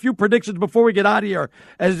 Let me get a few predictions before we get out of here.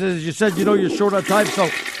 As you said, you're short on time. So,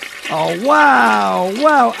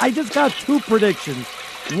 wow. I just got 2 predictions.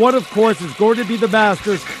 One, of course, is going to be the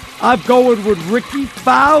Masters. I'm going with Ricky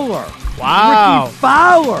Fowler. Wow. Ricky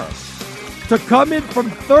Fowler to come in from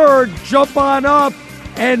 3rd, jump on up,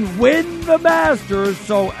 and win the Masters,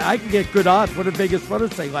 so I can get good odds. What did Vegas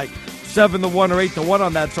runners say? Like 7-1 or 8-1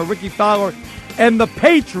 on that. So Ricky Fowler and the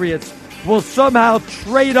Patriots will somehow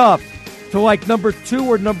trade up to like number 2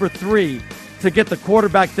 or number 3 to get the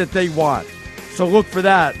quarterback that they want. So look for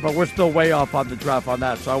that, but we're still way off on the draft on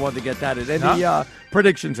that, so I wanted to get that in. Any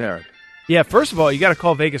predictions, Aaron? Yeah, first of all, you got to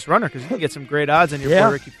call Vegas Runner because you can get some great odds on your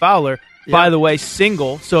boy Ricky Fowler. Yeah. By the way,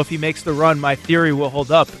 single, so if he makes the run, my theory will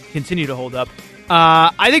continue to hold up.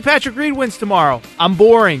 I think Patrick Reed wins tomorrow. I'm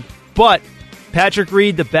boring, but Patrick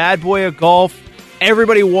Reed, the bad boy of golf,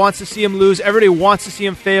 everybody wants to see him lose. Everybody wants to see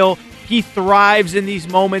him fail. He thrives in these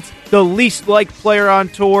moments. The least liked player on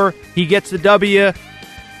tour. He gets the W.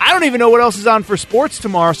 I don't even know what else is on for sports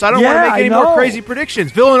tomorrow, so I don't want to make any more crazy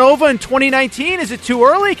predictions. Villanova in 2019, is it too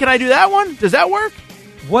early? Can I do that one? Does that work?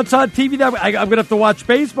 What's on TV now? I'm going to have to watch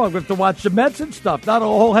baseball. I'm going to have to watch the Mets and stuff. Not a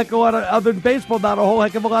whole heck of a lot other than baseball, not a whole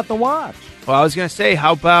heck of a lot to watch. Well, I was going to say,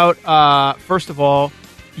 how about, first of all,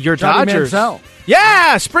 your Johnny Dodgers? Manziel.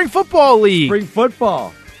 Yeah, Spring Football League. Spring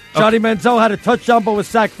football. Johnny Manziel had a touchdown but was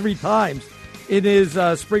sacked 3 times in his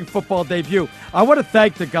spring football debut. I want to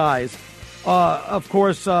thank the guys, of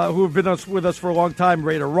course, who have been with us for a long time.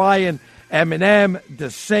 Raider Ryan, Eminem,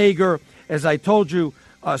 DeSager. As I told you,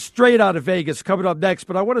 straight out of Vegas coming up next.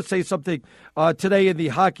 But I want to say something today in the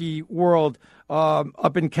hockey world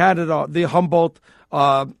up in Canada. The Humboldt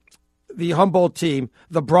team,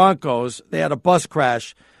 the Broncos, they had a bus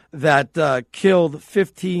crash that killed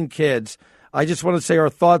 15 kids. I just want to say our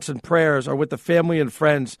thoughts and prayers are with the family and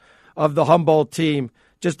friends of the Humboldt team.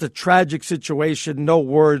 Just a tragic situation. No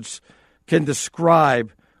words can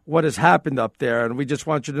describe what has happened up there. And we just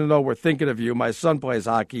want you to know we're thinking of you. My son plays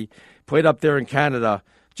hockey, played up there in Canada.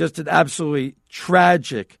 Just an absolutely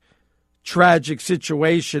tragic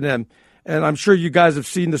situation. And I'm sure you guys have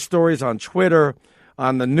seen the stories on Twitter,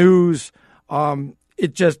 on the news.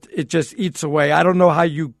 It just eats away. I don't know how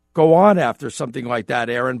you go on after something like that,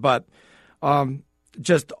 Aaron, but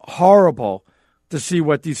just horrible to see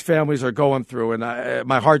what these families are going through, and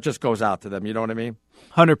my heart just goes out to them. You know what I mean?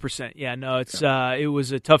 100%. Yeah, no, it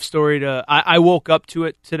was a tough story to. I woke up to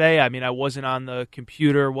it today. I mean, I wasn't on the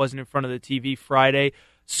computer, wasn't in front of the TV Friday.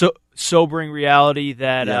 So sobering reality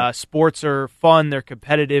that sports are fun, they're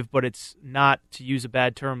competitive, but it's not, to use a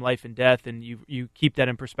bad term, life and death, and you keep that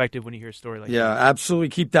in perspective when you hear a story like that. Yeah, absolutely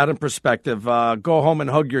keep that in perspective. Go home and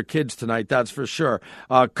hug your kids tonight, that's for sure.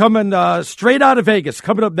 Coming straight out of Vegas,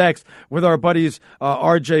 coming up next with our buddies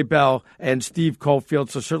R.J. Bell and Steve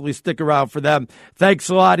Cofield, so certainly stick around for them. Thanks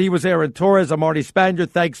a lot. He was Aaron Torres. I'm Arnie Spanier.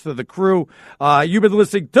 Thanks to the crew. You've been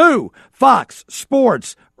listening to Fox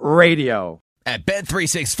Sports Radio. At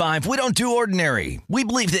Bet365, we don't do ordinary. We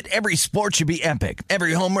believe that every sport should be epic.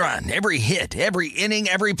 Every home run, every hit, every inning,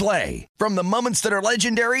 every play. From the moments that are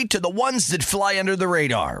legendary to the ones that fly under the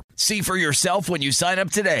radar. See for yourself when you sign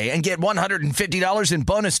up today and get $150 in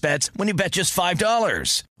bonus bets when you bet just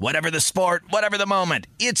 $5. Whatever the sport, whatever the moment,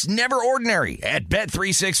 it's never ordinary at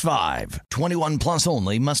Bet365. 21 plus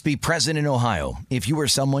only. Must be present in Ohio. If you or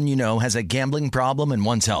someone you know has a gambling problem and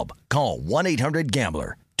wants help, call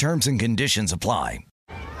 1-800-GAMBLER. Terms and conditions apply.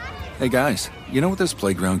 Hey guys, you know what this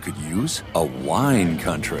playground could use? A wine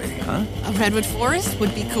country, huh? A redwood forest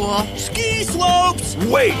would be cool. Ski slopes!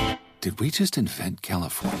 Wait! Did we just invent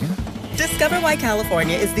California? Discover why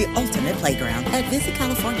California is the ultimate playground at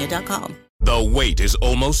visitcalifornia.com. The wait is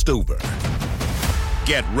almost over.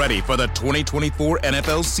 Get ready for the 2024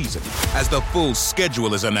 NFL season as the full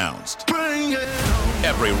schedule is announced. Bring it on.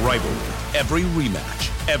 Every rivalry, every rematch,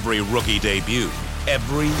 every rookie debut,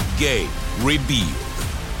 every game revealed.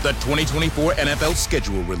 The 2024 NFL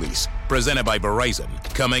schedule release, presented by Verizon,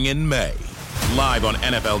 coming in May. Live on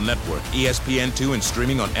NFL Network, ESPN2, and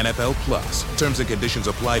streaming on NFL Plus. Terms and conditions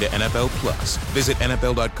apply to NFL Plus. Visit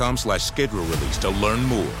NFL.com/schedule release to learn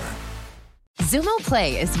more. Xumo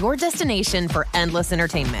Play is your destination for endless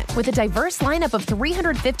entertainment. With a diverse lineup of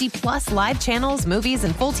 350-plus live channels, movies,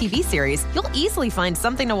 and full TV series, you'll easily find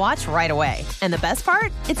something to watch right away. And the best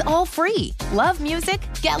part? It's all free. Love music?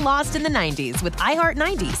 Get lost in the 90s with iHeart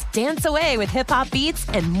 90s, dance away with hip-hop beats,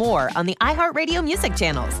 and more on the iHeartRadio music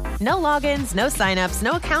channels. No logins, no signups,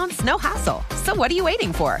 no accounts, no hassle. So what are you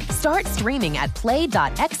waiting for? Start streaming at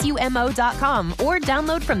play.xumo.com or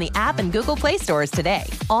download from the app and Google Play stores today.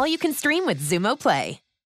 All you can stream with Xumo Play.